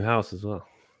in the new house as well.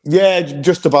 Yeah,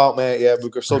 just about, mate. Yeah,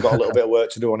 we've still got a little bit of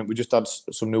work to do on it. We just had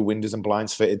some new windows and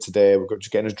blinds fitted today. We've got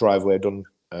just getting his driveway done.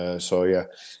 So yeah,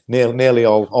 nearly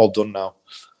all done now.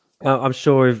 I'm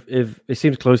sure if it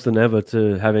seems closer than ever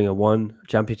to having a one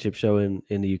championship show in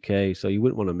the UK, so you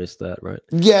wouldn't want to miss that, right?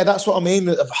 Yeah, that's what I mean.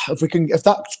 If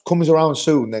that comes around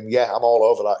soon, then yeah, I'm all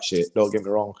over that shit. Don't get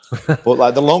me wrong, but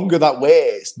like the longer that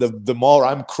waits, the more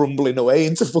I'm crumbling away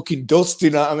into fucking dust. You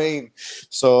know what I mean?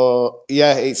 So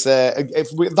yeah, it's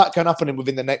if that can happen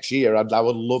within the next year, I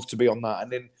would love to be on that.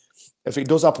 And then if it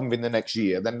does happen within the next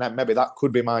year, then maybe that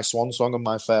could be my swan song and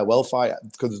my farewell fight,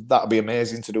 because that'd be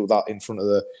amazing to do that in front of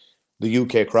the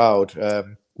UK crowd.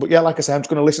 But yeah, like I said, I'm just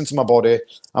going to listen to my body.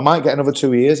 I might get another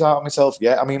 2 years out of myself.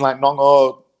 Yeah, I mean, like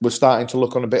Nongo was starting to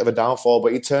look on a bit of a downfall,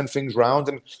 but he turned things round.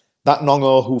 And that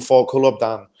Nongo who fought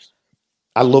Kulobdan,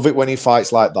 I love it when he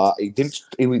fights like that. He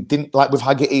didn't like with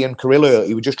Haggerty and Carrillo.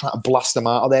 He was just trying to blast them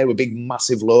out of there with big,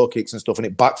 massive low kicks and stuff, and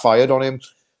it backfired on him.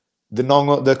 The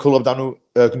Kulobdan,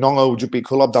 Nongo would just be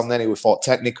Kulobdan. Then he fought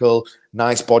technical,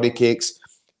 nice body kicks.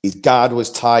 His guard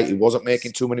was tight. He wasn't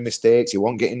making too many mistakes. He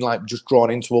wasn't getting like just drawn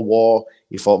into a war.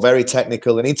 He fought very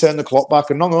technical, and he turned the clock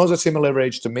back. And Nongo's a similar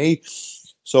age to me,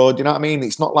 so do you know what I mean?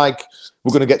 It's not like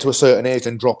we're going to get to a certain age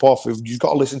and drop off. You've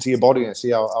got to listen to your body and see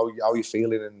how you're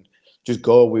feeling, and just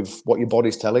go with what your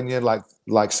body's telling you.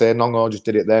 Like say, Nongo just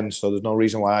did it then, so there's no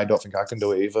reason why I don't think I can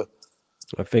do it either.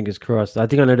 Fingers crossed. I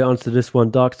think I know the answer to this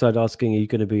one. Darkside asking, are you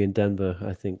going to be in Denver?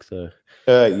 I think so.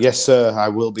 Yes, sir. I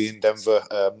will be in Denver.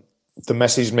 They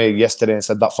messaged me yesterday and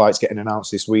said that fight's getting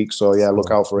announced this week. So yeah, look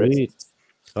out for it.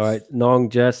 All right, Nong,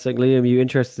 Jess, Liam, you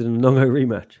interested in a Nongo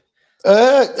rematch?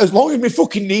 As long as my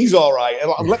fucking knee's all right.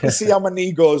 Let me see how my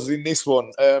knee goes in this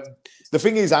one. The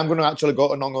thing is, I'm going to actually go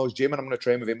to Nongo's gym and I'm going to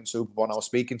train with him in Superbond. I was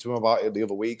speaking to him about it the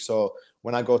other week. So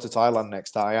when I go to Thailand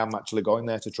next, I am actually going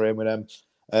there to train with him.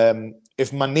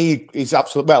 If my knee is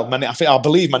absolutely I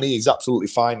believe my knee is absolutely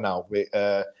fine now.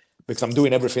 Because I'm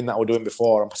doing everything that I was doing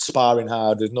before. I'm sparring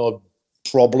hard. There's no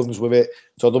problems with it.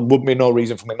 So there would be no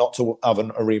reason for me not to have a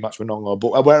rematch with Nongo.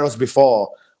 But whereas before,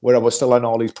 where I was still having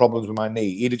all these problems with my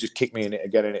knee, he'd have just kicked me in it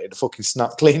again and it'd fucking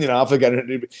snap clean in half again.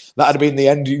 That'd have been the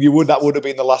end. That would have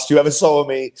been the last you ever saw of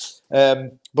me.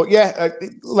 But yeah,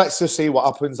 let's just see what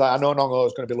happens. I know Nongo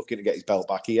is going to be looking to get his belt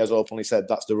back. He has openly said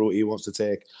that's the route he wants to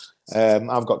take.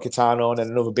 I've got Kitano and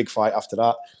then another big fight after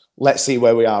that. Let's see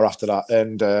where we are after that.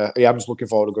 And yeah, I'm just looking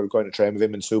forward to going to train with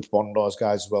him and Superbond and those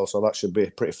guys as well. So that should be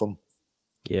pretty fun.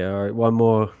 Yeah, all right. One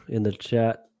more in the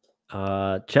chat.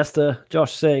 Chester,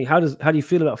 Josh saying, how do you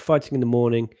feel about fighting in the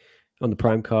morning on the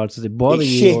prime cards? Does it bother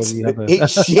you? Or do you have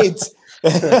It's shit.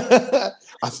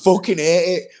 I fucking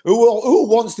hate it. Who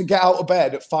wants to get out of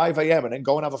bed at 5 a.m. and then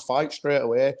go and have a fight straight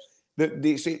away?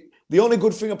 The only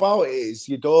good thing about it is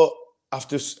you don't have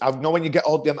to. I know when you get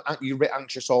you're a bit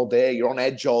anxious all day. You're on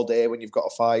edge all day when you've got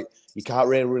a fight. You can't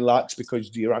really relax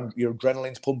because your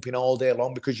adrenaline's pumping all day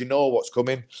long because you know what's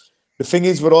coming. The thing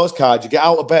is with those cards, you get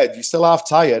out of bed, you're still half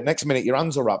tired. Next minute, your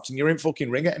hands are wrapped and you're in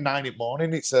fucking ring at 9 in the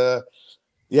morning. It's a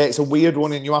weird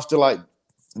one, and you have to like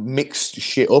mix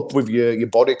shit up with your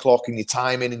body clock and your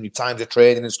timing and your times of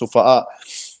training and stuff like that.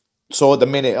 So at the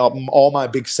minute, all my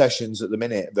big sessions at the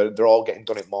minute, they're all getting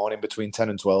done at morning between 10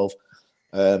 and 12.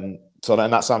 So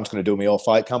then that's how I'm just going to do my whole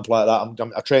fight camp like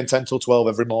that. I train 10 till 12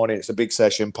 every morning. It's a big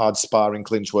session, pads, sparring,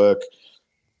 clinch work.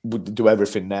 would do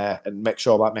everything there and make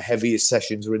sure like my heaviest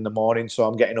sessions are in the morning. So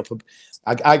I'm getting up.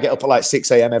 I get up at like 6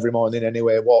 a.m. every morning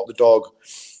anyway, walk the dog.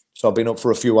 So I've been up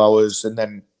for a few hours and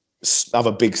then have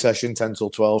a big session 10 till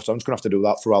 12. So I'm just going to have to do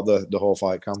that throughout the whole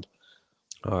fight camp.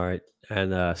 All right.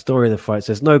 And story of the fight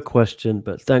says, no question,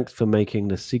 but thanks for making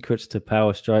the secrets to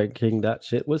power striking. That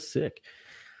shit was sick.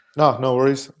 No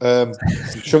worries. You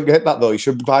shouldn't get that though. You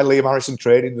should buy Liam Harrison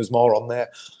training. There's more on there.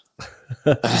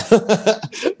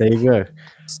 There you go.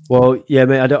 Well, yeah,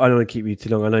 mate. I don't want to keep you too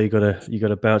long. I know you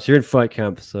gotta bounce. You're in fight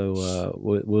camp, so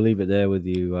we'll leave it there with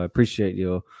you. I appreciate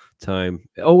your time.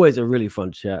 Always a really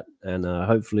fun chat, and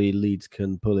hopefully Leeds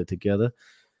can pull it together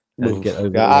and get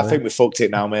over. Yeah, I think we fucked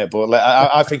it now, mate. But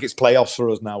I think it's playoffs for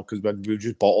us now because we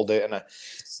just bottled it,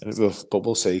 but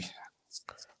we'll see.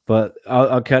 But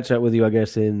I'll catch up with you, I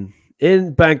guess, in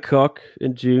Bangkok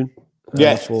in June.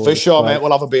 Yeah, for sure, mate.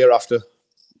 We'll have a beer after.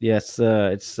 Yes,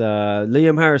 it's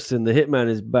Liam Harrison, the Hitman,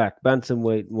 is back.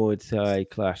 Bantamweight Muay Thai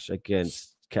clash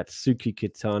against Katsuki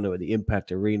Kitano at the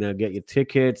Impact Arena. Get your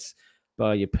tickets,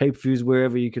 buy your pay-per-views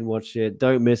wherever you can watch it.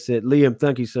 Don't miss it. Liam,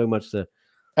 thank you so much, sir.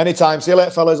 Anytime. See you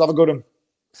later, fellas. Have a good one.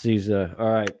 See you, sir.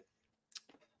 All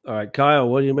right, Kyle.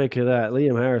 What do you make of that?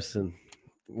 Liam Harrison,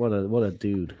 what a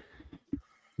dude.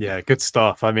 Yeah, good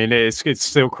stuff. I mean, it's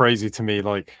still crazy to me.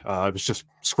 Like I was just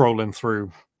scrolling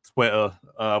through Twitter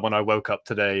when I woke up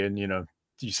today, and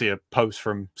you see a post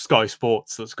from Sky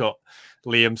Sports that's got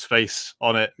Liam's face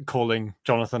on it, calling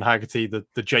Jonathan Haggerty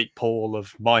the Jake Paul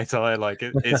of Muay Thai. Like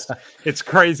it's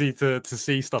crazy to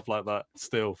see stuff like that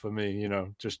still for me.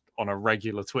 Just on a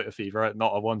regular Twitter feed, right?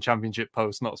 Not a One Championship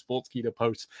post, not a Sportskeeda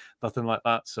post, nothing like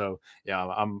that. So yeah,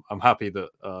 I'm happy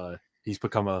that he's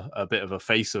become a bit of a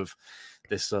face of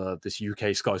this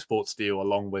UK Sky Sports deal,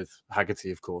 along with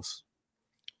Haggerty, of course.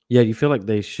 Yeah, you feel like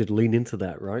they should lean into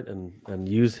that, right? And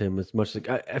use him as much as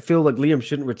I feel like Liam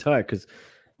shouldn't retire because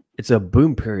it's a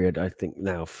boom period, I think,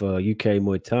 now for UK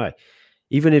Muay Thai.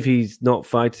 Even if he's not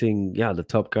fighting, the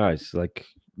top guys. Like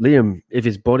Liam, if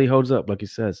his body holds up, like he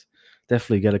says,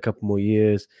 definitely get a couple more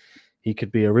years. He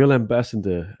could be a real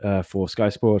ambassador for Sky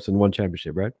Sports and One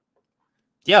Championship, right?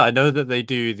 Yeah, I know that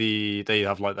they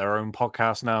have like their own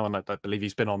podcast now, and I believe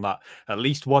he's been on that at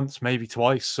least once, maybe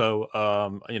twice. So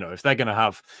if they're gonna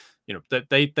have,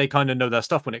 they kind of know their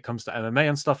stuff when it comes to MMA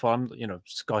and stuff.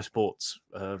 Sky Sports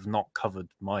have not covered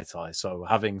Muay Thai, so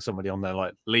having somebody on there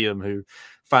like Liam who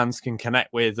fans can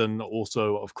connect with, and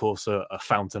also of course a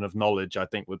fountain of knowledge, I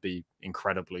think would be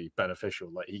incredibly beneficial.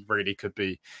 Like he really could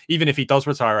be, even if he does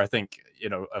retire, I think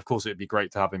of course it'd be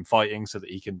great to have him fighting so that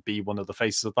he can be one of the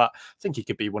faces of that. I think he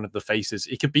could be one of the faces.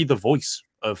 He could be the voice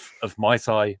of Muay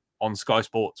Thai on Sky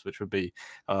Sports, which would be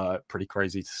pretty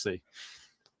crazy to see.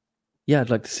 Yeah, I'd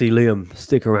like to see Liam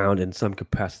stick around in some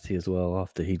capacity as well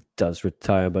after he does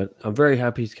retire. But I'm very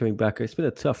happy he's coming back. It's been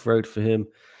a tough road for him.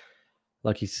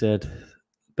 Like he said,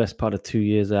 best part of 2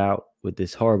 years out with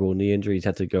this horrible knee injury. He's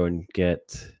had to go and get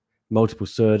multiple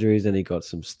surgeries, and he got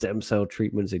some stem cell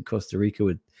treatments in Costa Rica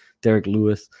with Derek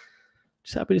Lewis.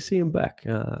 Just happy to see him back.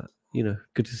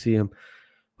 Good to see him.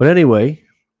 But anyway,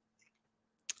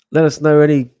 let us know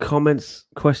any comments,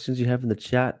 questions you have in the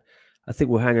chat. I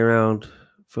think we'll hang around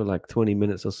for like 20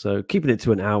 minutes or so, keeping it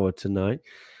to an hour tonight.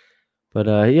 But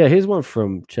here's one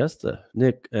from Chester,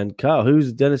 Nick, and Carl.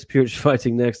 Who's Dennis Purich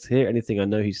fighting next? Hear anything? I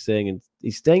know he's staying in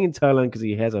Thailand because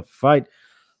he has a fight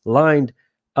lined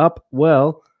up.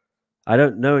 Well, I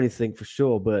don't know anything for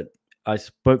sure, but I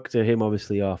spoke to him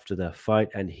obviously after the fight,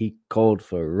 and he called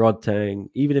for Rodtang,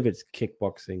 even if it's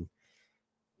kickboxing,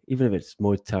 even if it's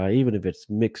Muay Thai, even if it's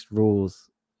mixed rules,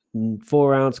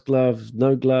 4-ounce gloves,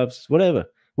 no gloves, whatever.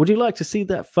 Would you like to see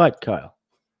that fight, Kyle?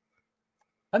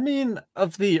 I mean,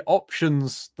 of the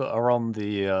options that are on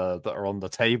the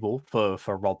table for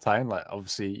Rodtang, like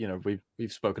obviously,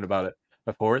 we've spoken about it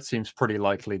before. It seems pretty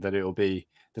likely that it will be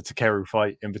the Takeru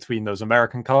fight in between those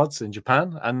American cards in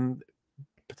Japan, and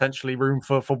potentially room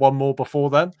for one more before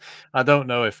then. I don't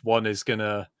know if one is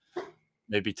gonna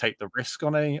maybe take the risk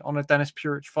on a Dennis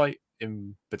Purich fight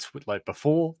in between, like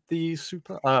before the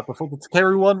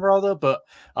Takeru one rather, but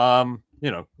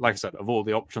like I said, of all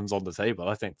the options on the table,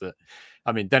 I think that,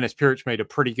 Dennis Purich made a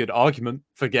pretty good argument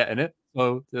for getting it,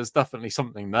 so there's definitely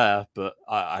something there, but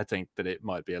I think that it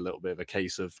might be a little bit of a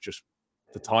case of just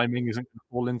the timing isn't going to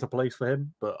fall into place for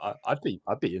him, but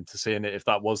I'd be into seeing it if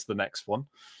that was the next one.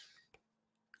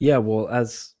 Yeah, well,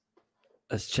 as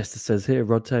Chester says here,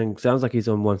 Rodtang sounds like he's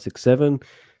on 167.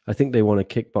 I think they want a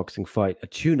kickboxing fight, a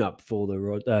tune-up for the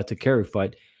Takeru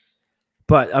fight.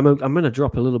 But I'm going to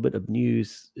drop a little bit of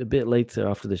news a bit later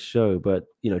after the show. But,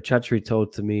 Chatri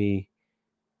told to me,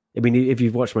 if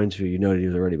you've watched my interview, you know the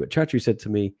news already, but Chatri said to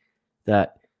me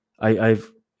that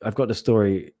I've got the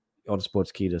story on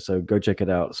Sportskeeda, so go check it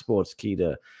out.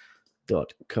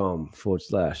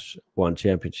 Sportskeeda.com/one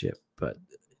championship. But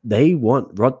they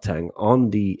want Rodtang on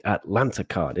the Atlanta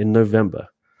card in November,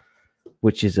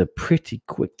 which is a pretty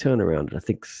quick turnaround. I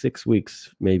think 6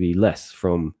 weeks, maybe less,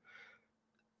 from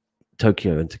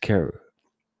Tokyo and Takeru.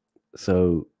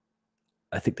 So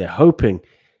I think they're hoping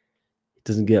it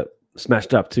doesn't get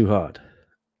smashed up too hard.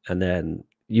 And then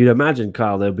you'd imagine,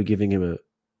 Kyle, they'll be giving him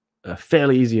a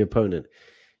fairly easy opponent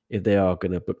if they are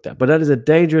going to book that. But that is a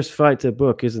dangerous fight to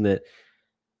book, isn't it?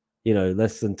 You know,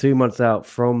 less than 2 months out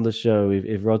from the show,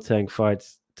 if Rodtang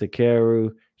fights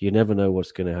Takeru, you never know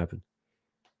what's going to happen.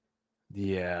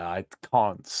 Yeah, I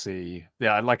can't see.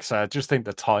 Yeah, like I said, I just think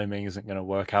the timing isn't going to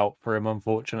work out for him,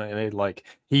 unfortunately. Like,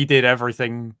 he did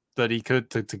everything that he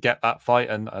could to get that fight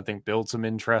and I think build some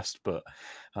interest. But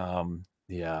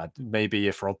yeah, maybe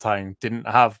if Rodtang didn't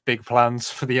have big plans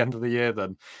for the end of the year,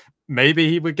 then maybe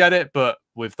he would get it. But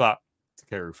with that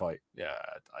Takeru fight, yeah,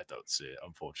 I don't see it,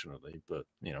 unfortunately. But,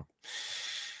 you know,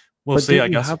 we'll see, I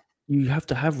guess. You have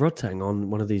to have Rodtang on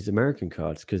one of these American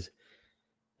cards because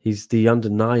he's the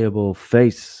undeniable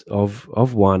face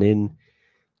of one in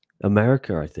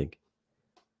America, I think.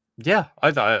 Yeah,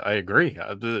 I agree.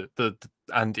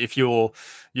 And if you're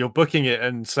booking it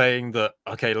and saying that,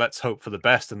 okay, let's hope for the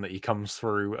best and that he comes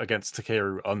through against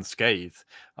Takeru unscathed,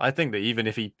 I think that even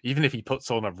if he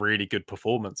puts on a really good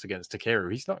performance against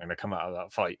Takeru, he's not going to come out of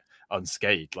that fight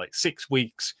unscathed. Like 6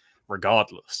 weeks,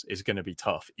 regardless, is going to be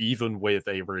tough. Even with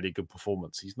a really good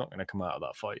performance, he's not going to come out of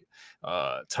that fight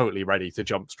totally ready to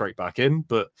jump straight back in.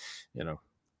 But, you know,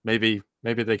 maybe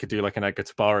they could do like an Edgar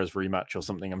Tabárez rematch or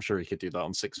something. I'm sure he could do that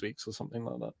on 6 weeks or something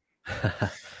like that.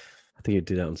 I think he'd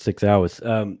do that on 6 hours.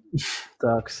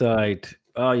 Dark Side.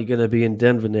 Oh, you're going to be in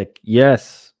Denver, Nick?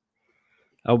 Yes.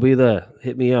 I'll be there.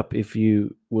 Hit me up if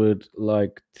you would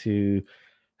like to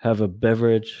have a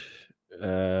beverage,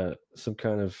 some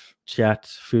kind of chat,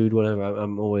 food, whatever.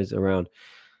 I'm always around.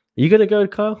 Are you going to go,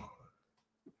 Kyle?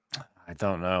 I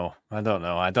don't know. I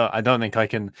don't think I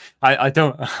can.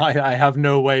 I have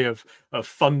no way of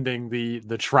funding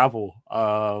the travel.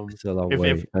 It's a long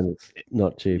way, and it's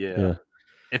not cheap. Yeah.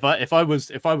 If I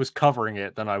was covering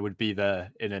it, then I would be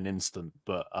there in an instant.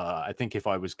 But I think if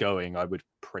I was going, I would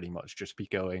pretty much just be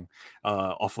going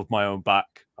off of my own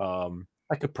back.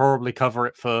 I could probably cover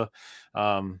it for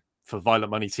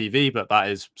Violent Money TV, but that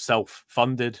is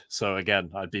self-funded. So again,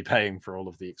 I'd be paying for all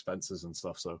of the expenses and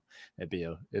stuff. So it'd be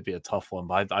a tough one.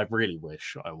 But I really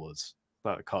wish I was.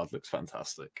 That card looks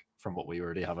fantastic from what we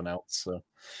already have announced. So,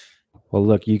 well,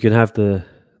 look, you can have the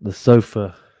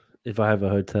sofa if I have a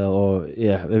hotel, or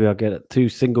yeah, maybe I'll get 2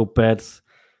 single beds.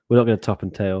 We're not going to top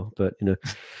and tail, but you know,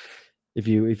 if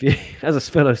you as a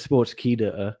fellow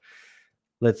Sportskeeda,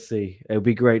 let's see, it would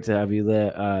be great to have you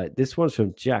there. This one's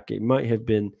from Jack. It might have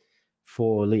been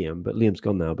for Liam, but Liam's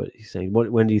gone now. But he's saying,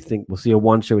 when do you think we'll see a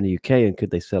one show in the UK, and could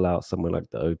they sell out somewhere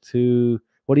like the O2?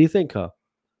 What do you think, Carl?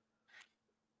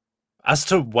 As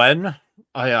to when,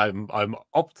 I'm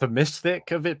optimistic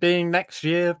of it being next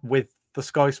year with the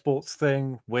Sky Sports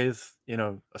thing, with, you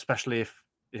know, especially if,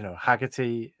 you know,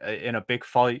 Haggerty in a big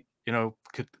fight, you know,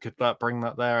 could that bring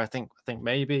that there? I think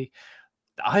maybe.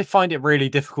 I find it really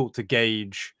difficult to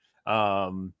gauge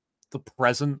the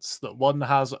presence that one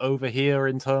has over here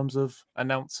in terms of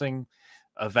announcing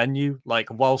a venue. Like,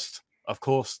 whilst of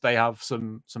course they have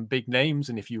some big names,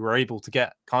 and if you were able to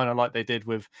get kind of like they did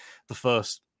with the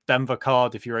first Denver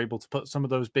card, if you're able to put some of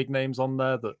those big names on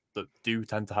there that do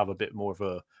tend to have a bit more of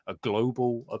a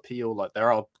global appeal, like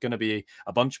there are going to be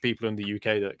a bunch of people in the UK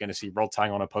that are going to see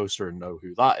Rodtang on a poster and know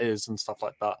who that is and stuff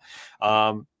like that.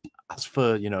 As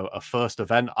for, you know, a first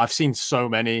event, I've seen so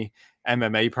many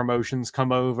MMA promotions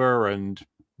come over and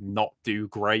not do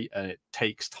great, and it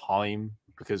takes time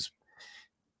because,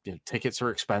 you know, tickets are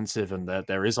expensive, and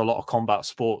there is a lot of combat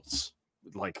sports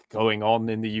like going on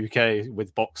in the UK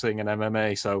with boxing and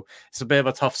MMA, so it's a bit of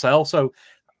a tough sell. So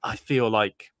I feel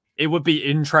like it would be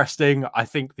interesting. I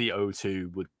think the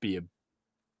O2 would be a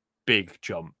big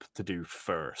jump to do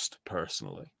first,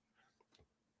 personally.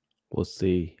 We'll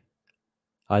see.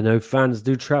 I know fans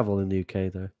do travel in the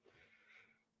UK though.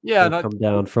 Yeah, they'll come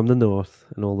down from the north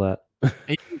and all that.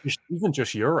 even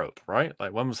just Europe, right?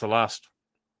 Like, when was the last?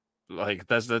 Like,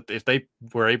 if they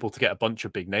were able to get a bunch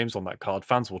of big names on that card,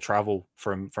 fans will travel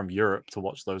from Europe to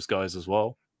watch those guys as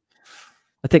well.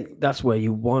 I think that's where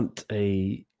you want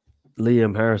a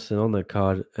Liam Harrison on the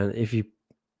card, and if you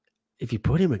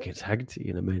put him against Haggerty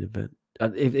in a main event,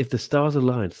 and if the stars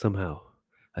align somehow,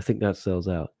 I think that sells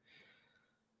out.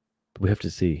 But we have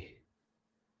to see.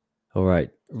 All right,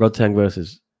 Rodtang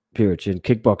versus Purich in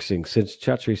kickboxing. Since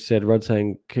Chatri said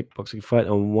Rodtang kickboxing fight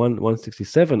on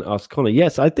 167, asked Connor.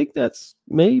 Yes, I think that's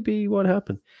maybe what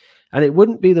happened. And it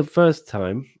wouldn't be the first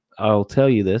time, I'll tell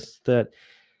you this, that,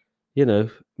 you know,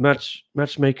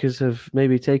 matchmakers have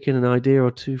maybe taken an idea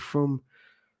or two from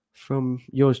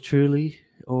yours truly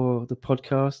or the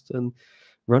podcast and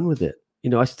run with it. You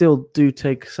know, I still do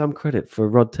take some credit for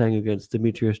Rodtang against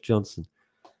Demetrius Johnson.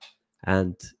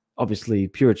 And obviously,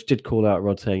 Purich did call out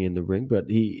Rodtang in the ring, but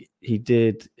he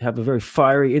did have a very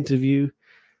fiery interview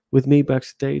with me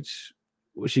backstage.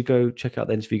 We should go check out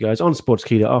the interview, guys, on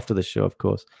Sportskeeda after the show, of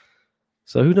course.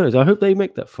 So who knows? I hope they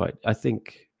make that fight. I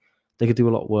think they could do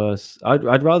a lot worse.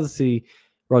 I'd rather see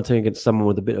Rodtang against someone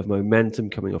with a bit of momentum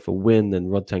coming off a win than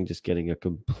Rodtang just getting a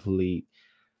complete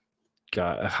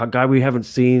a guy we haven't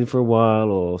seen for a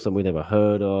while or someone we never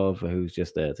heard of who's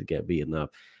just there to get beaten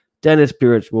up. Dennis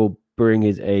Purich will bring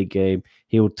his A game.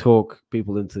 He will talk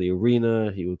people into the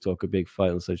arena. He will talk a big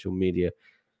fight on social media.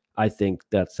 I think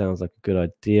that sounds like a good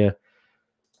idea.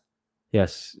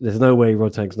 Yes, there's no way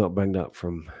Rodtang's not banged up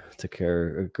from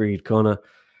Takara. Agreed, Connor.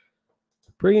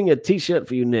 Bringing a t-shirt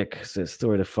for you, Nick, says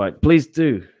Story to Fight. Please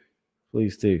do.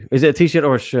 Please do. Is it a t-shirt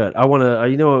or a shirt? I want to,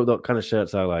 you know what kind of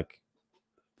shirts I like?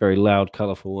 Very loud,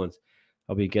 colorful ones.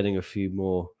 I'll be getting a few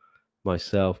more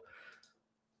myself.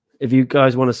 If you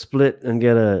guys want to split and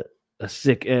get a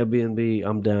sick Airbnb,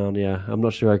 I'm down. Yeah, I'm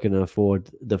not sure I can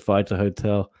afford the Fighter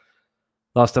Hotel.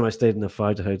 Last time I stayed in the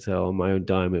Fighter Hotel on my own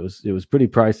dime, it was pretty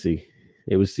pricey.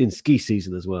 It was in ski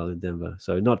season as well in Denver,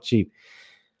 so not cheap.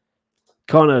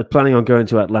 Connor planning on going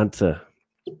to Atlanta.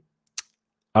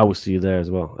 I will see you there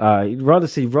as well. You'd rather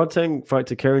see Rodtang fight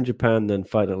Takara in Japan than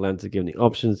fight Atlanta, given the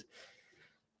options.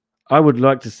 I would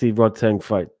like to see Rodtang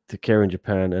fight Takara in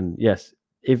Japan, and yes,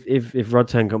 if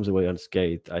Rodtang comes away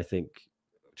unscathed, I think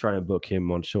try and book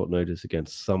him on short notice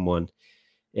against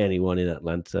anyone in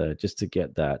Atlanta, just to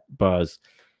get that buzz.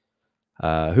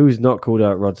 Who's not called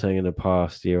out Rodtang in the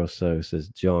past year or so, says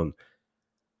John.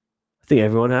 I think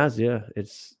everyone has, yeah.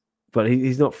 But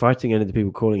he's not fighting any of the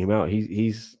people calling him out.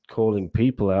 He's calling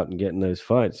people out and getting those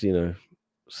fights, you know.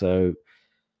 So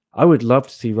I would love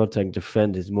to see Rodtang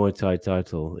defend his Muay Thai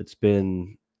title. It's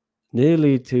been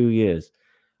nearly 2 years.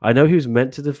 I know he was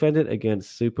meant to defend it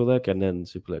against Superlek, and then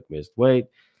Superlek missed weight,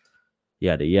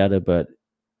 yada, yada. But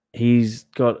he's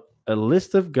got a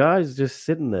list of guys just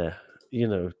sitting there. You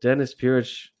know, Dennis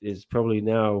Purich is probably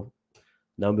now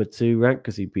number 2 ranked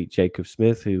because he beat Jacob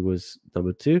Smith, who was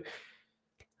number 2.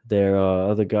 There are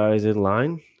other guys in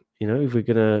line. You know, if we're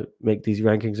going to make these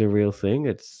rankings a real thing,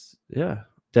 it's, yeah.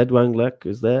 Dead Wang Lek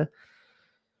is there.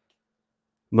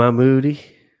 Mahmoudi.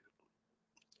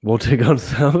 Walter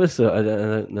Gonsalves. So I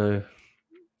don't know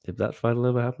if that fight will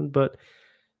ever happen. But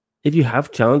if you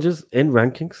have challenges in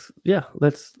rankings, yeah,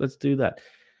 let's do that.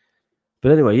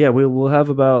 But anyway, yeah, we'll have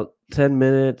about 10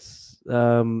 minutes.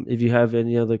 If you have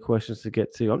any other questions to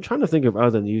get to, I'm trying to think of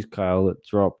other news, Kyle, that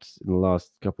dropped in the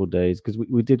last couple of days, because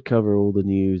we did cover all the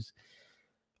news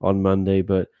on Monday.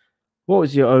 But what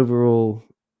was your overall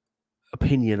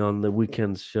opinion on the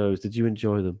weekend's shows? Did you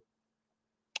enjoy them?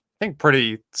 I think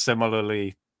pretty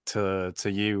similarly to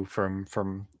you from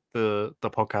the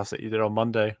podcast that you did on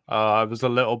Monday. I was a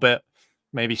little bit,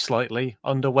 maybe slightly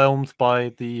underwhelmed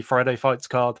by the Friday fights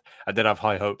card. I did have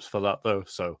high hopes for that though,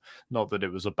 so not that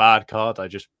it was a bad card. I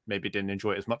just maybe didn't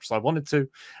enjoy it as much as I wanted to.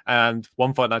 And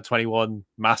One Fight Night 21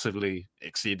 massively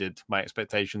exceeded my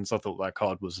expectations. I thought that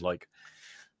card was like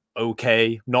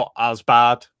okay, not as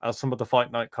bad as some of the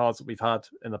Fight Night cards that we've had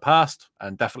in the past,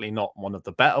 and definitely not one of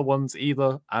the better ones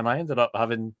either. And I ended up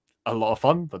having a lot of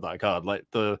fun with that card. Like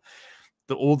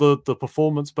all the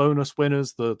performance bonus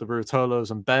winners, the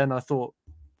Ruotolos and Ben, I thought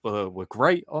were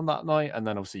great on that night. And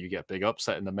then obviously you get a big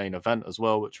upset in the main event as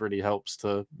well, which really helps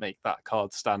to make that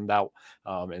card stand out.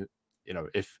 And you know,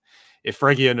 if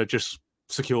Regian had just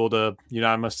secured a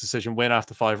unanimous decision win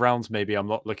after 5 rounds, maybe I'm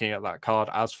not looking at that card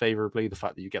as favorably. The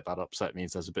fact that you get that upset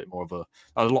means there's a bit more of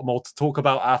a lot more to talk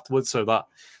about afterwards, so that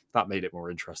made it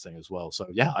more interesting as well. So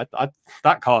yeah,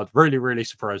 that card really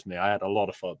surprised me. I had a lot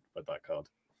of fun with that card.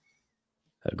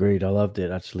 Agreed. I loved it,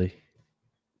 actually.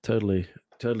 Totally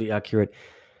accurate.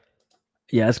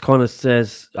 Yeah, as Connor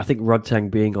says, I think Rodtang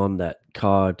being on that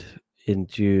card in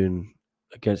June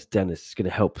against Dennis is going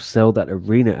to help sell that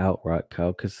arena outright,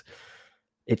 Kyle, because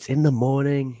it's in the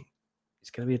morning.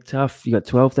 It's going to be tough. You got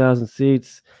 12,000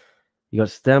 seats. You got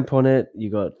Stamp on it. You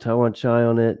got Tawan Chai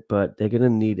on it. But they're going to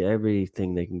need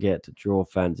everything they can get to draw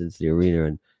fans into the arena.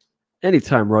 And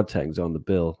anytime Rodtang's on the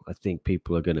bill, I think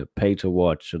people are going to pay to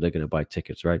watch, or they're going to buy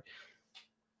tickets, right?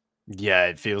 Yeah,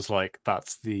 it feels like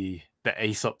that's the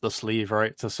ace up the sleeve,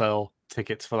 right? To sell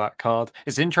tickets for that card.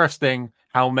 It's interesting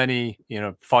how many,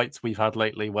 fights we've had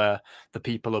lately where the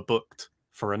people are booked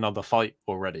for another fight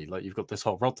already. Like, you've got this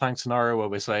whole Rodtang scenario where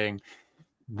we're saying,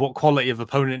 what quality of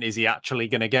opponent is he actually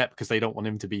going to get? Because they don't want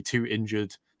him to be too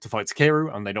injured to fight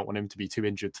Takeru, and they don't want him to be too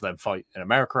injured to then fight in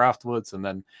America afterwards. And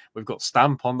then we've got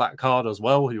Stamp on that card as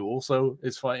well, who also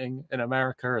is fighting in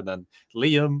America. And then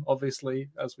Liam, obviously,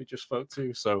 as we just spoke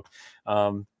to. So,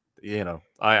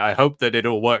 I hope that it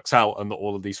all works out and that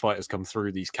all of these fighters come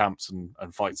through these camps and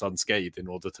fights unscathed in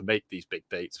order to make these big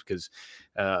dates, because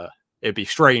it'd be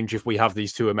strange if we have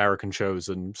these two American shows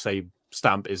and say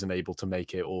Stamp isn't able to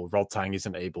make it or Rodtang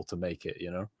isn't able to make it,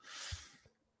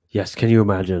 Yes, can you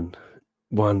imagine?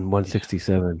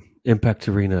 167, Impact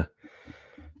Arena.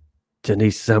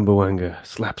 Denise Zamboanga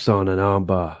slaps on an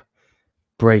armbar,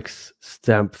 breaks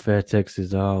Stamp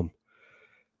Fairtex's arm.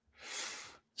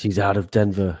 She's out of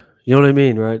Denver. You know what I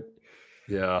mean, right?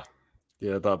 Yeah,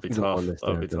 that'd be tough.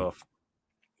 That'd be tough.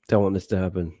 Don't want this to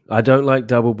happen. I don't like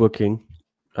double booking.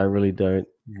 I really don't.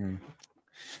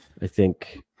 I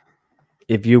think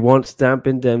if you want Stamp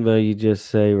in Denver, you just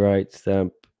say, right,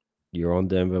 Stamp, you're on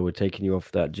Denver. We're taking you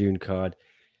off that June card.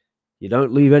 You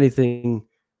don't leave anything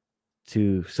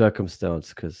to circumstance,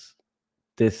 because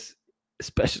this,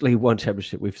 especially one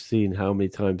championship, we've seen how many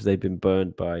times they've been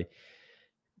burned by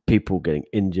people getting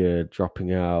injured,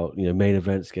 dropping out, main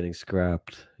events getting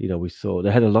scrapped. We saw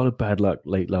they had a lot of bad luck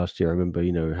late last year. I remember,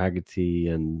 Haggerty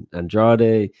and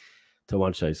Andrade,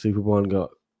 Tawanche Superbon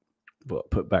got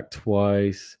put back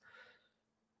twice.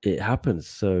 It happens.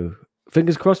 So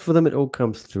fingers crossed for them, it all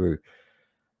comes through.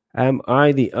 Am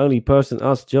I the only person,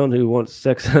 asked John, who wants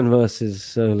Seksan versus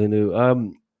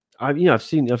Solinu? I've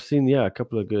seen a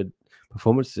couple of good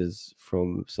performances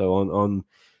from on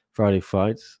Friday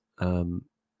fights.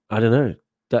 I don't know.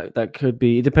 That could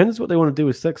be. It depends what they want to do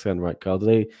with Seksan, right, Carl?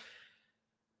 The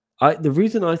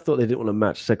reason I thought they didn't want to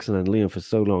match Seksan and Liam for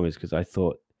so long is because I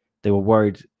thought they were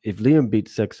worried if Liam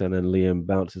beats Seksan and Liam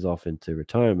bounces off into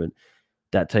retirement,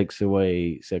 that takes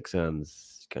away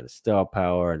Seksan's kind of star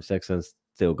power, and Seksan's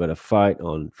still got to fight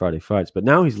on Friday fights. But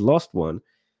now he's lost one.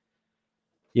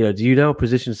 Do you now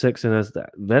position Seksan as that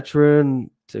veteran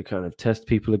to kind of test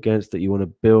people against, that you want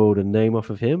to build a name off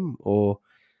of him, or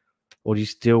do you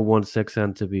still want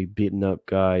Seksan to be beating up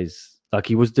guys like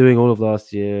he was doing all of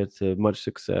last year to much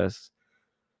success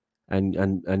and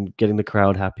getting the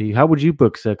crowd happy? How would you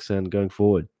book Seksan going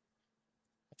forward?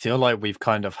 I feel like we've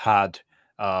kind of had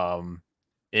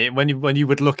when you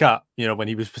would look at, when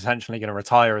he was potentially going to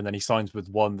retire and then he signs with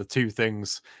one, the two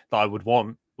things that I would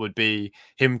want would be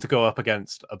him to go up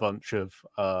against a bunch of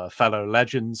fellow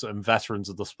legends and veterans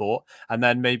of the sport, and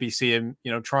then maybe see him,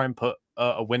 try and put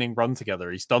a winning run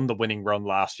together. He's done the winning run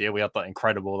last year. We had that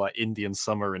incredible Indian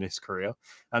summer in his career,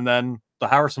 and then the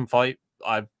Harrison fight,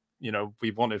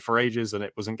 we wanted for ages and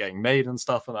it wasn't getting made and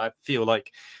stuff. And I feel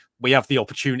like we have the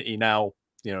opportunity now,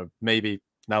 maybe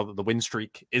now that the win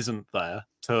streak isn't there,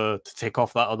 to tick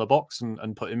off that other box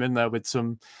and put him in there with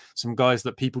some guys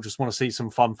that people just want to see some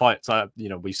fun fights.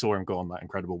 We saw him go on that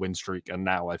incredible win streak, and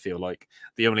now I feel like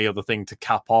the only other thing to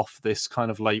cap off this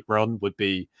kind of late run would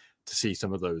be to see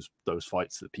some of those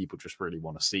fights that people just really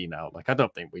want to see now. Like, I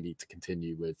don't think we need to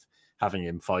continue with having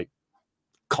him fight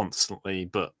constantly,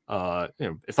 but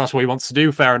if that's what he wants to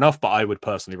do, fair enough. But I would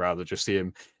personally rather just see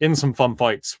him in some fun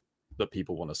fights that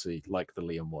people want to see, like the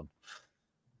Liam one.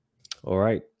 All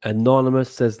right.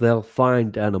 Anonymous says they'll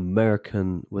find an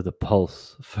American with a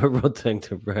pulse for Rodtang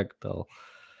to ragdoll.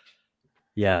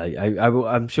 Yeah,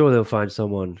 I'm sure they'll find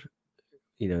someone,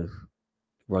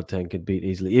 Rodtang could beat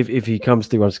easily. If he comes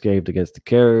through unscathed against the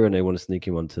Takeru and they want to sneak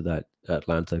him onto that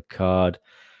Atlanta card,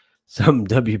 some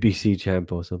WBC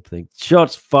champ or something.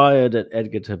 Shots fired at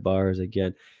Edgar Tabarez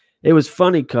again. It was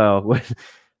funny, Kyle, when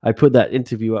I put that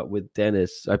interview up with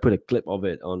Dennis. I put a clip of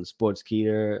it on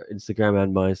Sportskeeda Instagram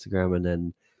and my Instagram, and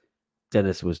then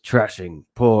Dennis was trashing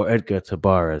poor Edgar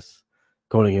Tabarez,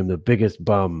 calling him the biggest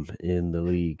bum in the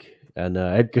league. And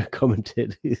Edgar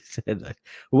commented, he said,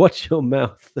 "Watch your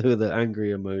mouth," with an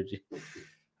angry emoji.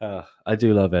 I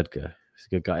do love Edgar. He's a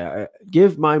good guy.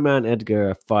 Give my man Edgar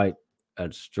a fight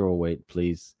at strawweight,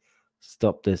 please.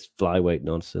 Stop this flyweight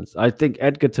nonsense. I think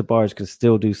Edgar Tabarez can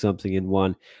still do something in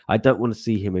one. I don't want to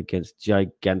see him against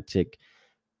gigantic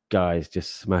guys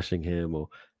just smashing him, or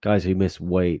guys who miss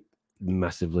weight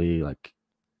massively, like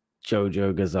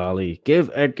Jojo Ghazali.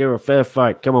 Give Edgar a fair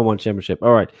fight. Come on, one championship.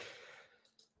 All right.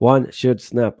 One should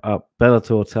snap up.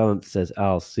 Bellator talent, says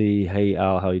Al C. Hey,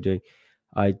 Al, how are you doing?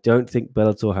 I don't think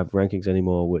Bellator have rankings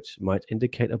anymore, which might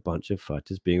indicate a bunch of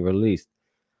fighters being released.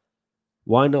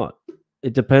 Why not?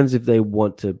 It depends if they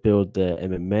want to build their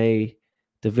MMA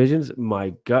divisions.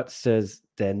 My gut says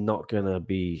they're not going to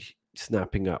be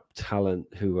snapping up talent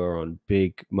who are on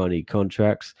big money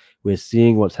contracts. We're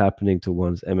seeing what's happening to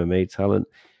one's MMA talent.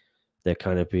 They're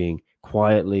kind of being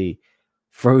quietly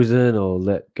frozen or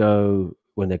let go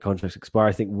when their contracts expire.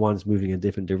 I think one's moving in a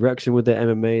different direction with their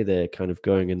MMA. They're kind of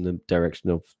going in the direction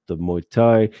of the Muay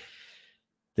Thai.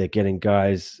 They're getting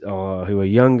guys who are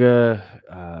younger,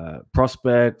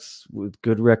 prospects with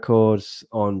good records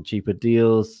on cheaper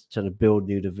deals, trying to build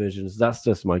new divisions. That's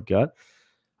just my gut.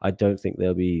 I don't think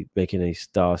they'll be making any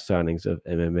star signings of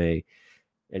MMA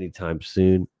anytime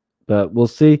soon, but we'll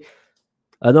see.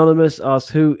 Anonymous asks,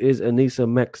 who is Anissa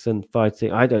Meksen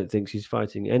fighting? I don't think she's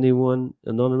fighting anyone.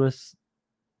 Anonymous,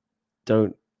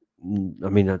 she's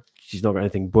not got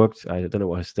anything booked. I don't know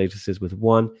what her status is with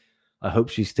one. I hope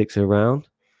she sticks around.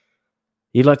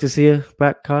 You'd like to see her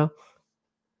back, Kyle?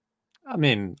 I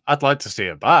mean, I'd like to see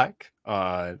her back.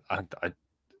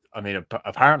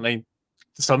 Apparently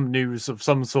some news of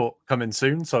some sort coming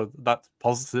soon, so that's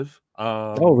positive.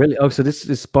 Oh, really? Oh, so this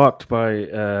is sparked by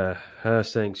her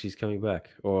saying she's coming back,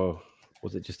 or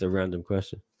was it just a random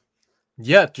question?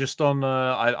 Yeah, just on.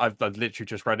 I've literally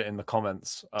just read it in the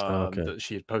comments okay. that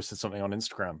she had posted something on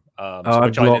Instagram. I'm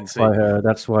blocked by her.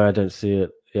 That's why I don't see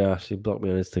it. Yeah, she blocked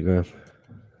me on Instagram.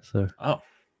 So well,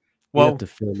 you have to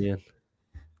fill me in.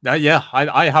 Yeah,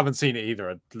 I haven't seen it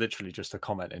either. Literally just a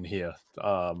comment in here.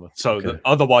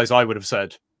 Otherwise, I would have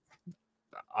said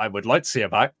I would like to see her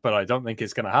back, but I don't think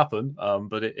it's going to happen.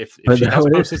 But if she has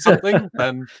posted something,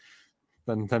 then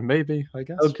maybe, I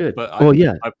guess. Oh, good. But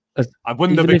I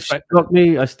wouldn't have expected. If she blocked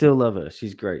me, I still love her.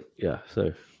 She's great. Yeah,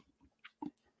 so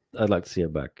I'd like to see her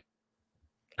back.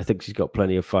 I think she's got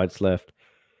plenty of fights left.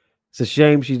 It's a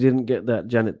shame she didn't get that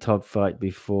Janet Todd fight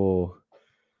before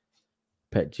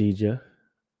Pet Gija.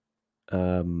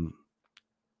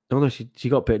 She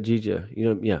got Pet Gija.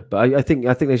 Yeah. But I think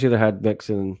they should have had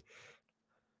Meksen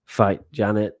fight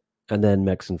Janet and then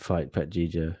Meksen fight Pet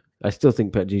Gija. I still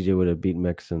think Pet Gija would have beaten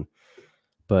Meksen,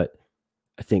 but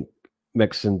I think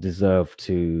Meksen deserved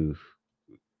to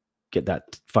get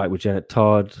that fight with Janet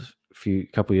Todd a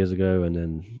couple years ago, and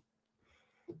then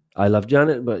I love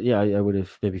Janet, but yeah, I would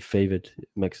have maybe favored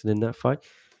Meksen in that fight.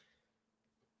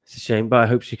 It's a shame, but I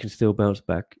hope she can still bounce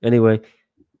back. Anyway,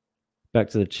 back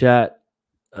to the chat.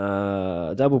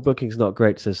 Double booking's not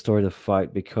great, says Story to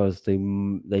Fight, because they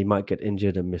might get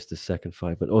injured and miss the second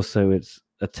fight, but also it's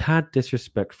a tad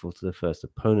disrespectful to the first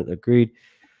opponent. Agreed.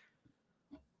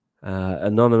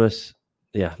 Anonymous,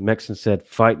 yeah, Meksen said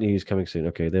fight news coming soon.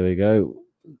 Okay, there we go.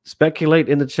 Speculate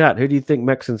in the chat. Who do you think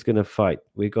Meksen's going to fight?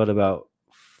 We got about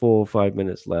 4 or 5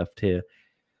 minutes left here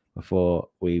before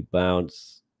we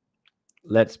bounce.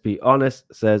 Let's be honest,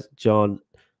 says John.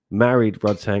 Married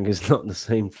Rodtang is not the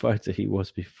same fighter he was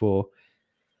before.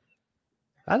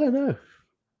 I don't know.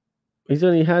 He's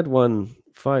only had one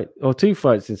fight or 2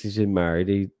 fights since he's been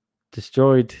married.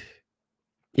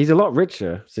 He's a lot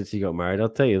richer since he got married. I'll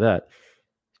tell you that.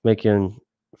 He's making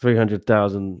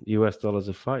 $300,000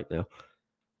 a fight now.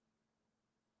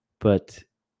 But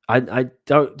I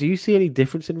don't. Do you see any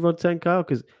difference in Rodtang, Kyle?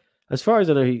 Because as far as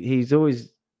I know, he's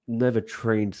always never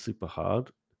trained super hard.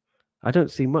 I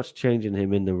don't see much change in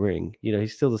him in the ring.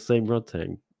 He's still the same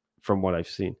Rodtang from what I've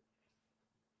seen.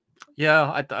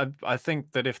 Yeah, I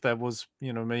think that if there was,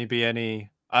 maybe any,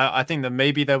 I think that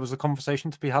maybe there was a conversation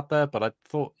to be had there, but I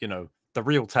thought, the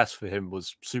real test for him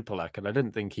was Superlek, and I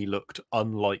didn't think he looked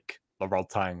unlike the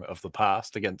Rodtang of the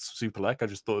past against Superlek. I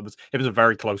just thought it was a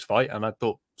very close fight, and I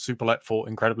thought Superlek fought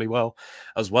incredibly well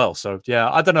as well. So yeah,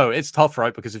 I don't know. It's tough,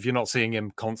 right? Because if you're not seeing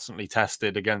him constantly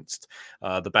tested against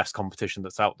the best competition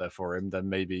that's out there for him, then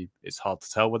maybe it's hard to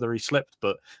tell whether he slipped.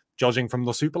 But judging from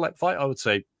the Superlek fight, I would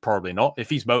say probably not. If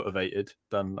he's motivated,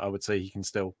 then I would say he can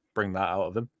still bring that out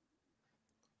of him.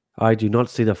 I do not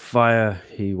see the fire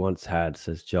he once had,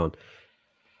 says John.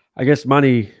 I guess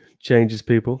money changes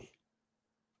people.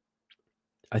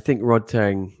 I think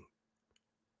Rodtang,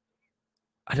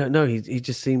 I don't know. He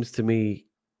just seems to me,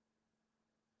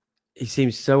 he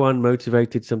seems so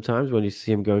unmotivated sometimes when you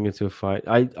see him going into a fight.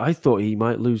 I thought he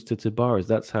might lose to Tabares.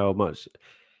 That's how much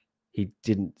he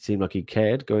didn't seem like he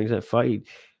cared going into that fight.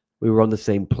 We were on the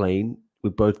same plane. We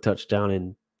both touched down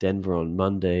in Denver on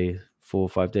Monday, 4 or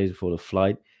 5 days before the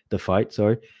fight.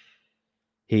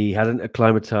 He hadn't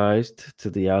acclimatized to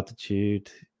the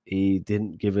altitude. He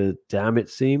didn't give a damn, it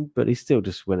seemed, but he still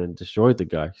just went and destroyed the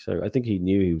guy. So I think he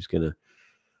knew he was going to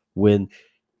win.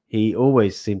 He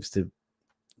always seems to,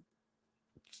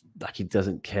 like, he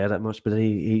doesn't care that much, but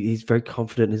he's very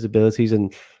confident in his abilities.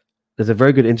 And there's a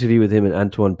very good interview with him and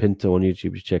Antoine Pinto on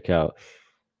YouTube to check out.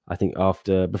 I think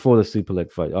before the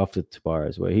Superlek fight, after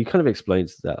Tabares, where he kind of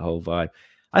explains that whole vibe.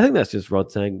 I think that's just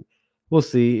Rodtang. We'll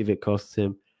see if it costs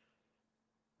him.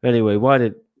 Anyway, why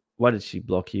did she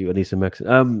block you, Anissa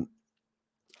Maxon?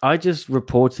 I just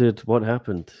reported what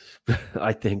happened.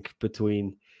 I think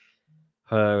between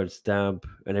her and Stamp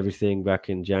and everything back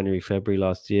in January, February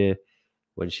last year,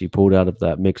 when she pulled out of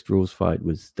that mixed rules fight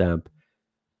with Stamp,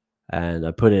 and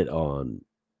I put it on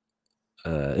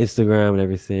Instagram and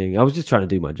everything. I was just trying to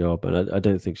do my job, and I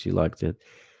don't think she liked it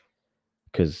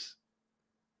because,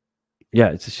 yeah,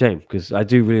 it's a shame because I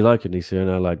do really like Anissa and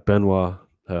I like Benoit,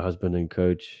 her husband and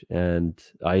coach, and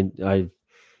I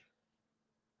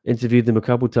interviewed them a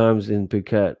couple times in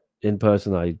Phuket in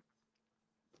person. I,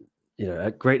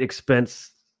 at great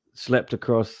expense, slept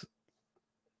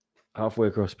halfway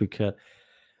across Phuket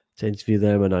to interview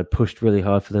them, and I pushed really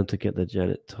hard for them to get the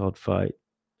Janet Todd fight,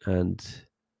 and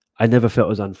I never felt it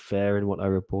was unfair in what I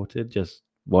reported, just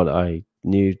what I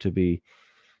knew to be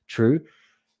true.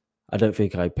 I don't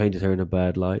think I painted her in a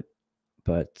bad light,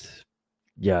 but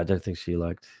yeah, I don't think she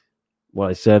liked what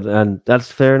I said, and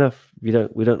that's fair enough. We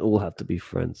don't all have to be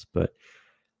friends, but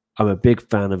I'm a big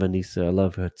fan of Anissa. I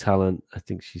love her talent. I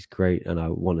think she's great, and I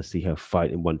want to see her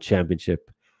fight in one championship.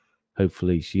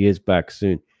 Hopefully, she is back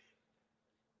soon.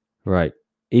 Right.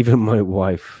 Even my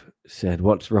wife said,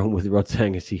 "What's wrong with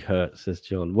Rodtang? Is he hurt?" Says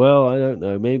John. Well, I don't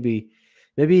know. Maybe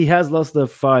he has lost the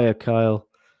fire, Kyle.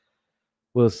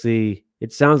 We'll see.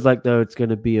 It sounds like, though, it's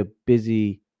going to be a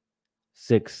busy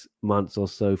 6 months or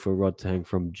so for Rodtang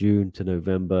from June to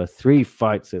November. 3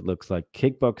 fights, it looks like.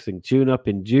 Kickboxing tune-up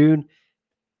in June,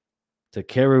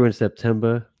 Takeru in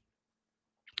September,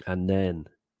 and then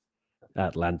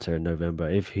Atlanta in November,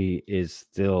 if he is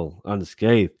still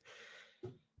unscathed.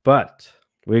 But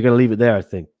we're going to leave it there, I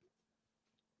think,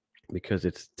 because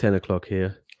it's 10 o'clock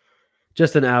here.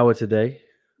 Just an hour today.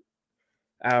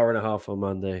 Hour and a half on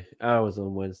Monday. Hours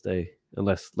on Wednesday,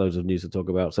 unless loads of news to talk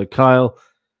about. So, Kyle,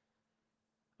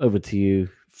 over to you.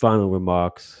 Final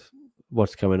remarks.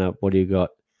 What's coming up? What do you got?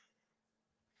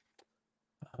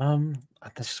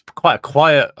 This is quite a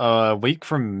quiet week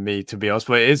from me, to be honest.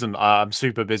 But it isn't. I'm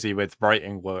super busy with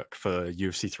writing work for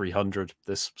UFC 300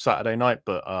 this Saturday night,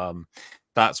 but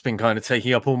that's been kind of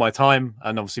taking up all my time.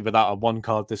 And obviously, without a one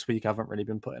card this week, I haven't really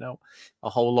been putting out a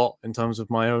whole lot in terms of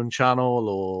my own channel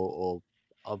or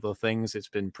other things. It's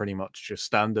been pretty much just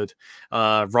standard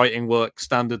writing work,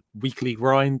 standard weekly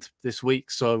grind this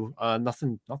week. So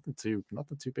nothing too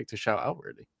big to shout out,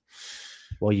 really.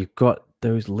 Well, you've got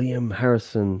those Liam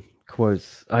Harrison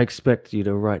quotes. I expect you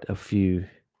to write a few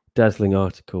dazzling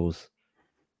articles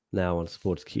now on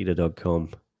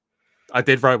sportskeeda.com. I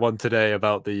did write one today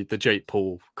about the Jake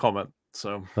Paul comment.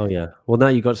 So, oh yeah. Well, now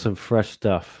you got some fresh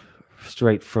stuff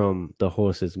straight from the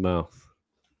horse's mouth.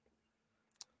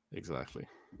 Exactly.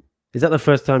 Is that the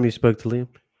first time you spoke to Liam?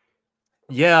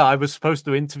 Yeah, I was supposed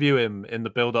to interview him in the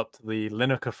build-up to the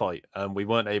Lineker fight, and we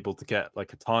weren't able to get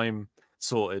like a time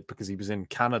sorted because he was in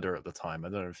Canada at the time. I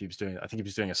don't know if he was doing. I think he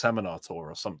was doing a seminar tour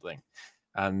or something.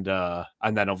 And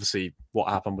then obviously what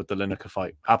happened with the Lineker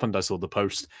fight happened. I saw the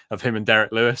post of him and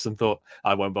Derek Lewis and thought,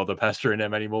 I won't bother pestering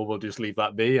him anymore. We'll just leave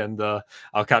that be, and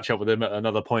I'll catch up with him at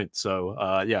another point.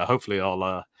 So yeah, hopefully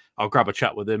I'll grab a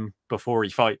chat with him before he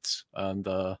fights, and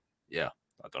yeah,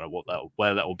 I don't know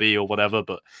where that will be or whatever,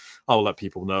 but I'll let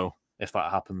people know if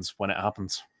that happens when it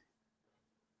happens.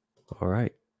 All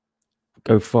right,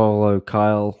 go follow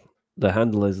Kyle. The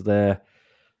handle is there.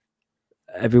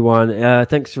 Everyone,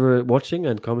 thanks for watching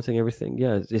and commenting everything.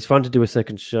 Yeah, it's fun to do a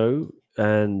second show,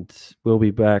 and we'll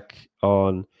be back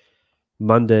on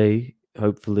Monday,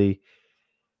 hopefully.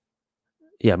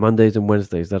 Yeah, Mondays and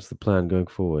Wednesdays. That's the plan going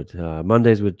forward.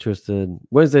 Mondays with Tristan,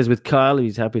 Wednesdays with Kyle.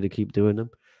 He's happy to keep doing them.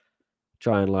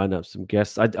 Try and line up some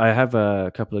guests. I have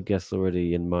a couple of guests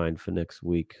already in mind for next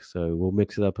week, so we'll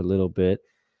mix it up a little bit.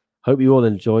 Hope you all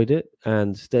enjoyed it,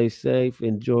 and stay safe.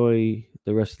 Enjoy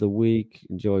the rest of the week.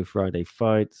 Enjoy Friday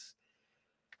fights.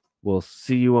 We'll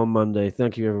see you on Monday.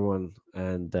 Thank you, everyone,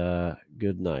 and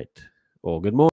good night or good morning.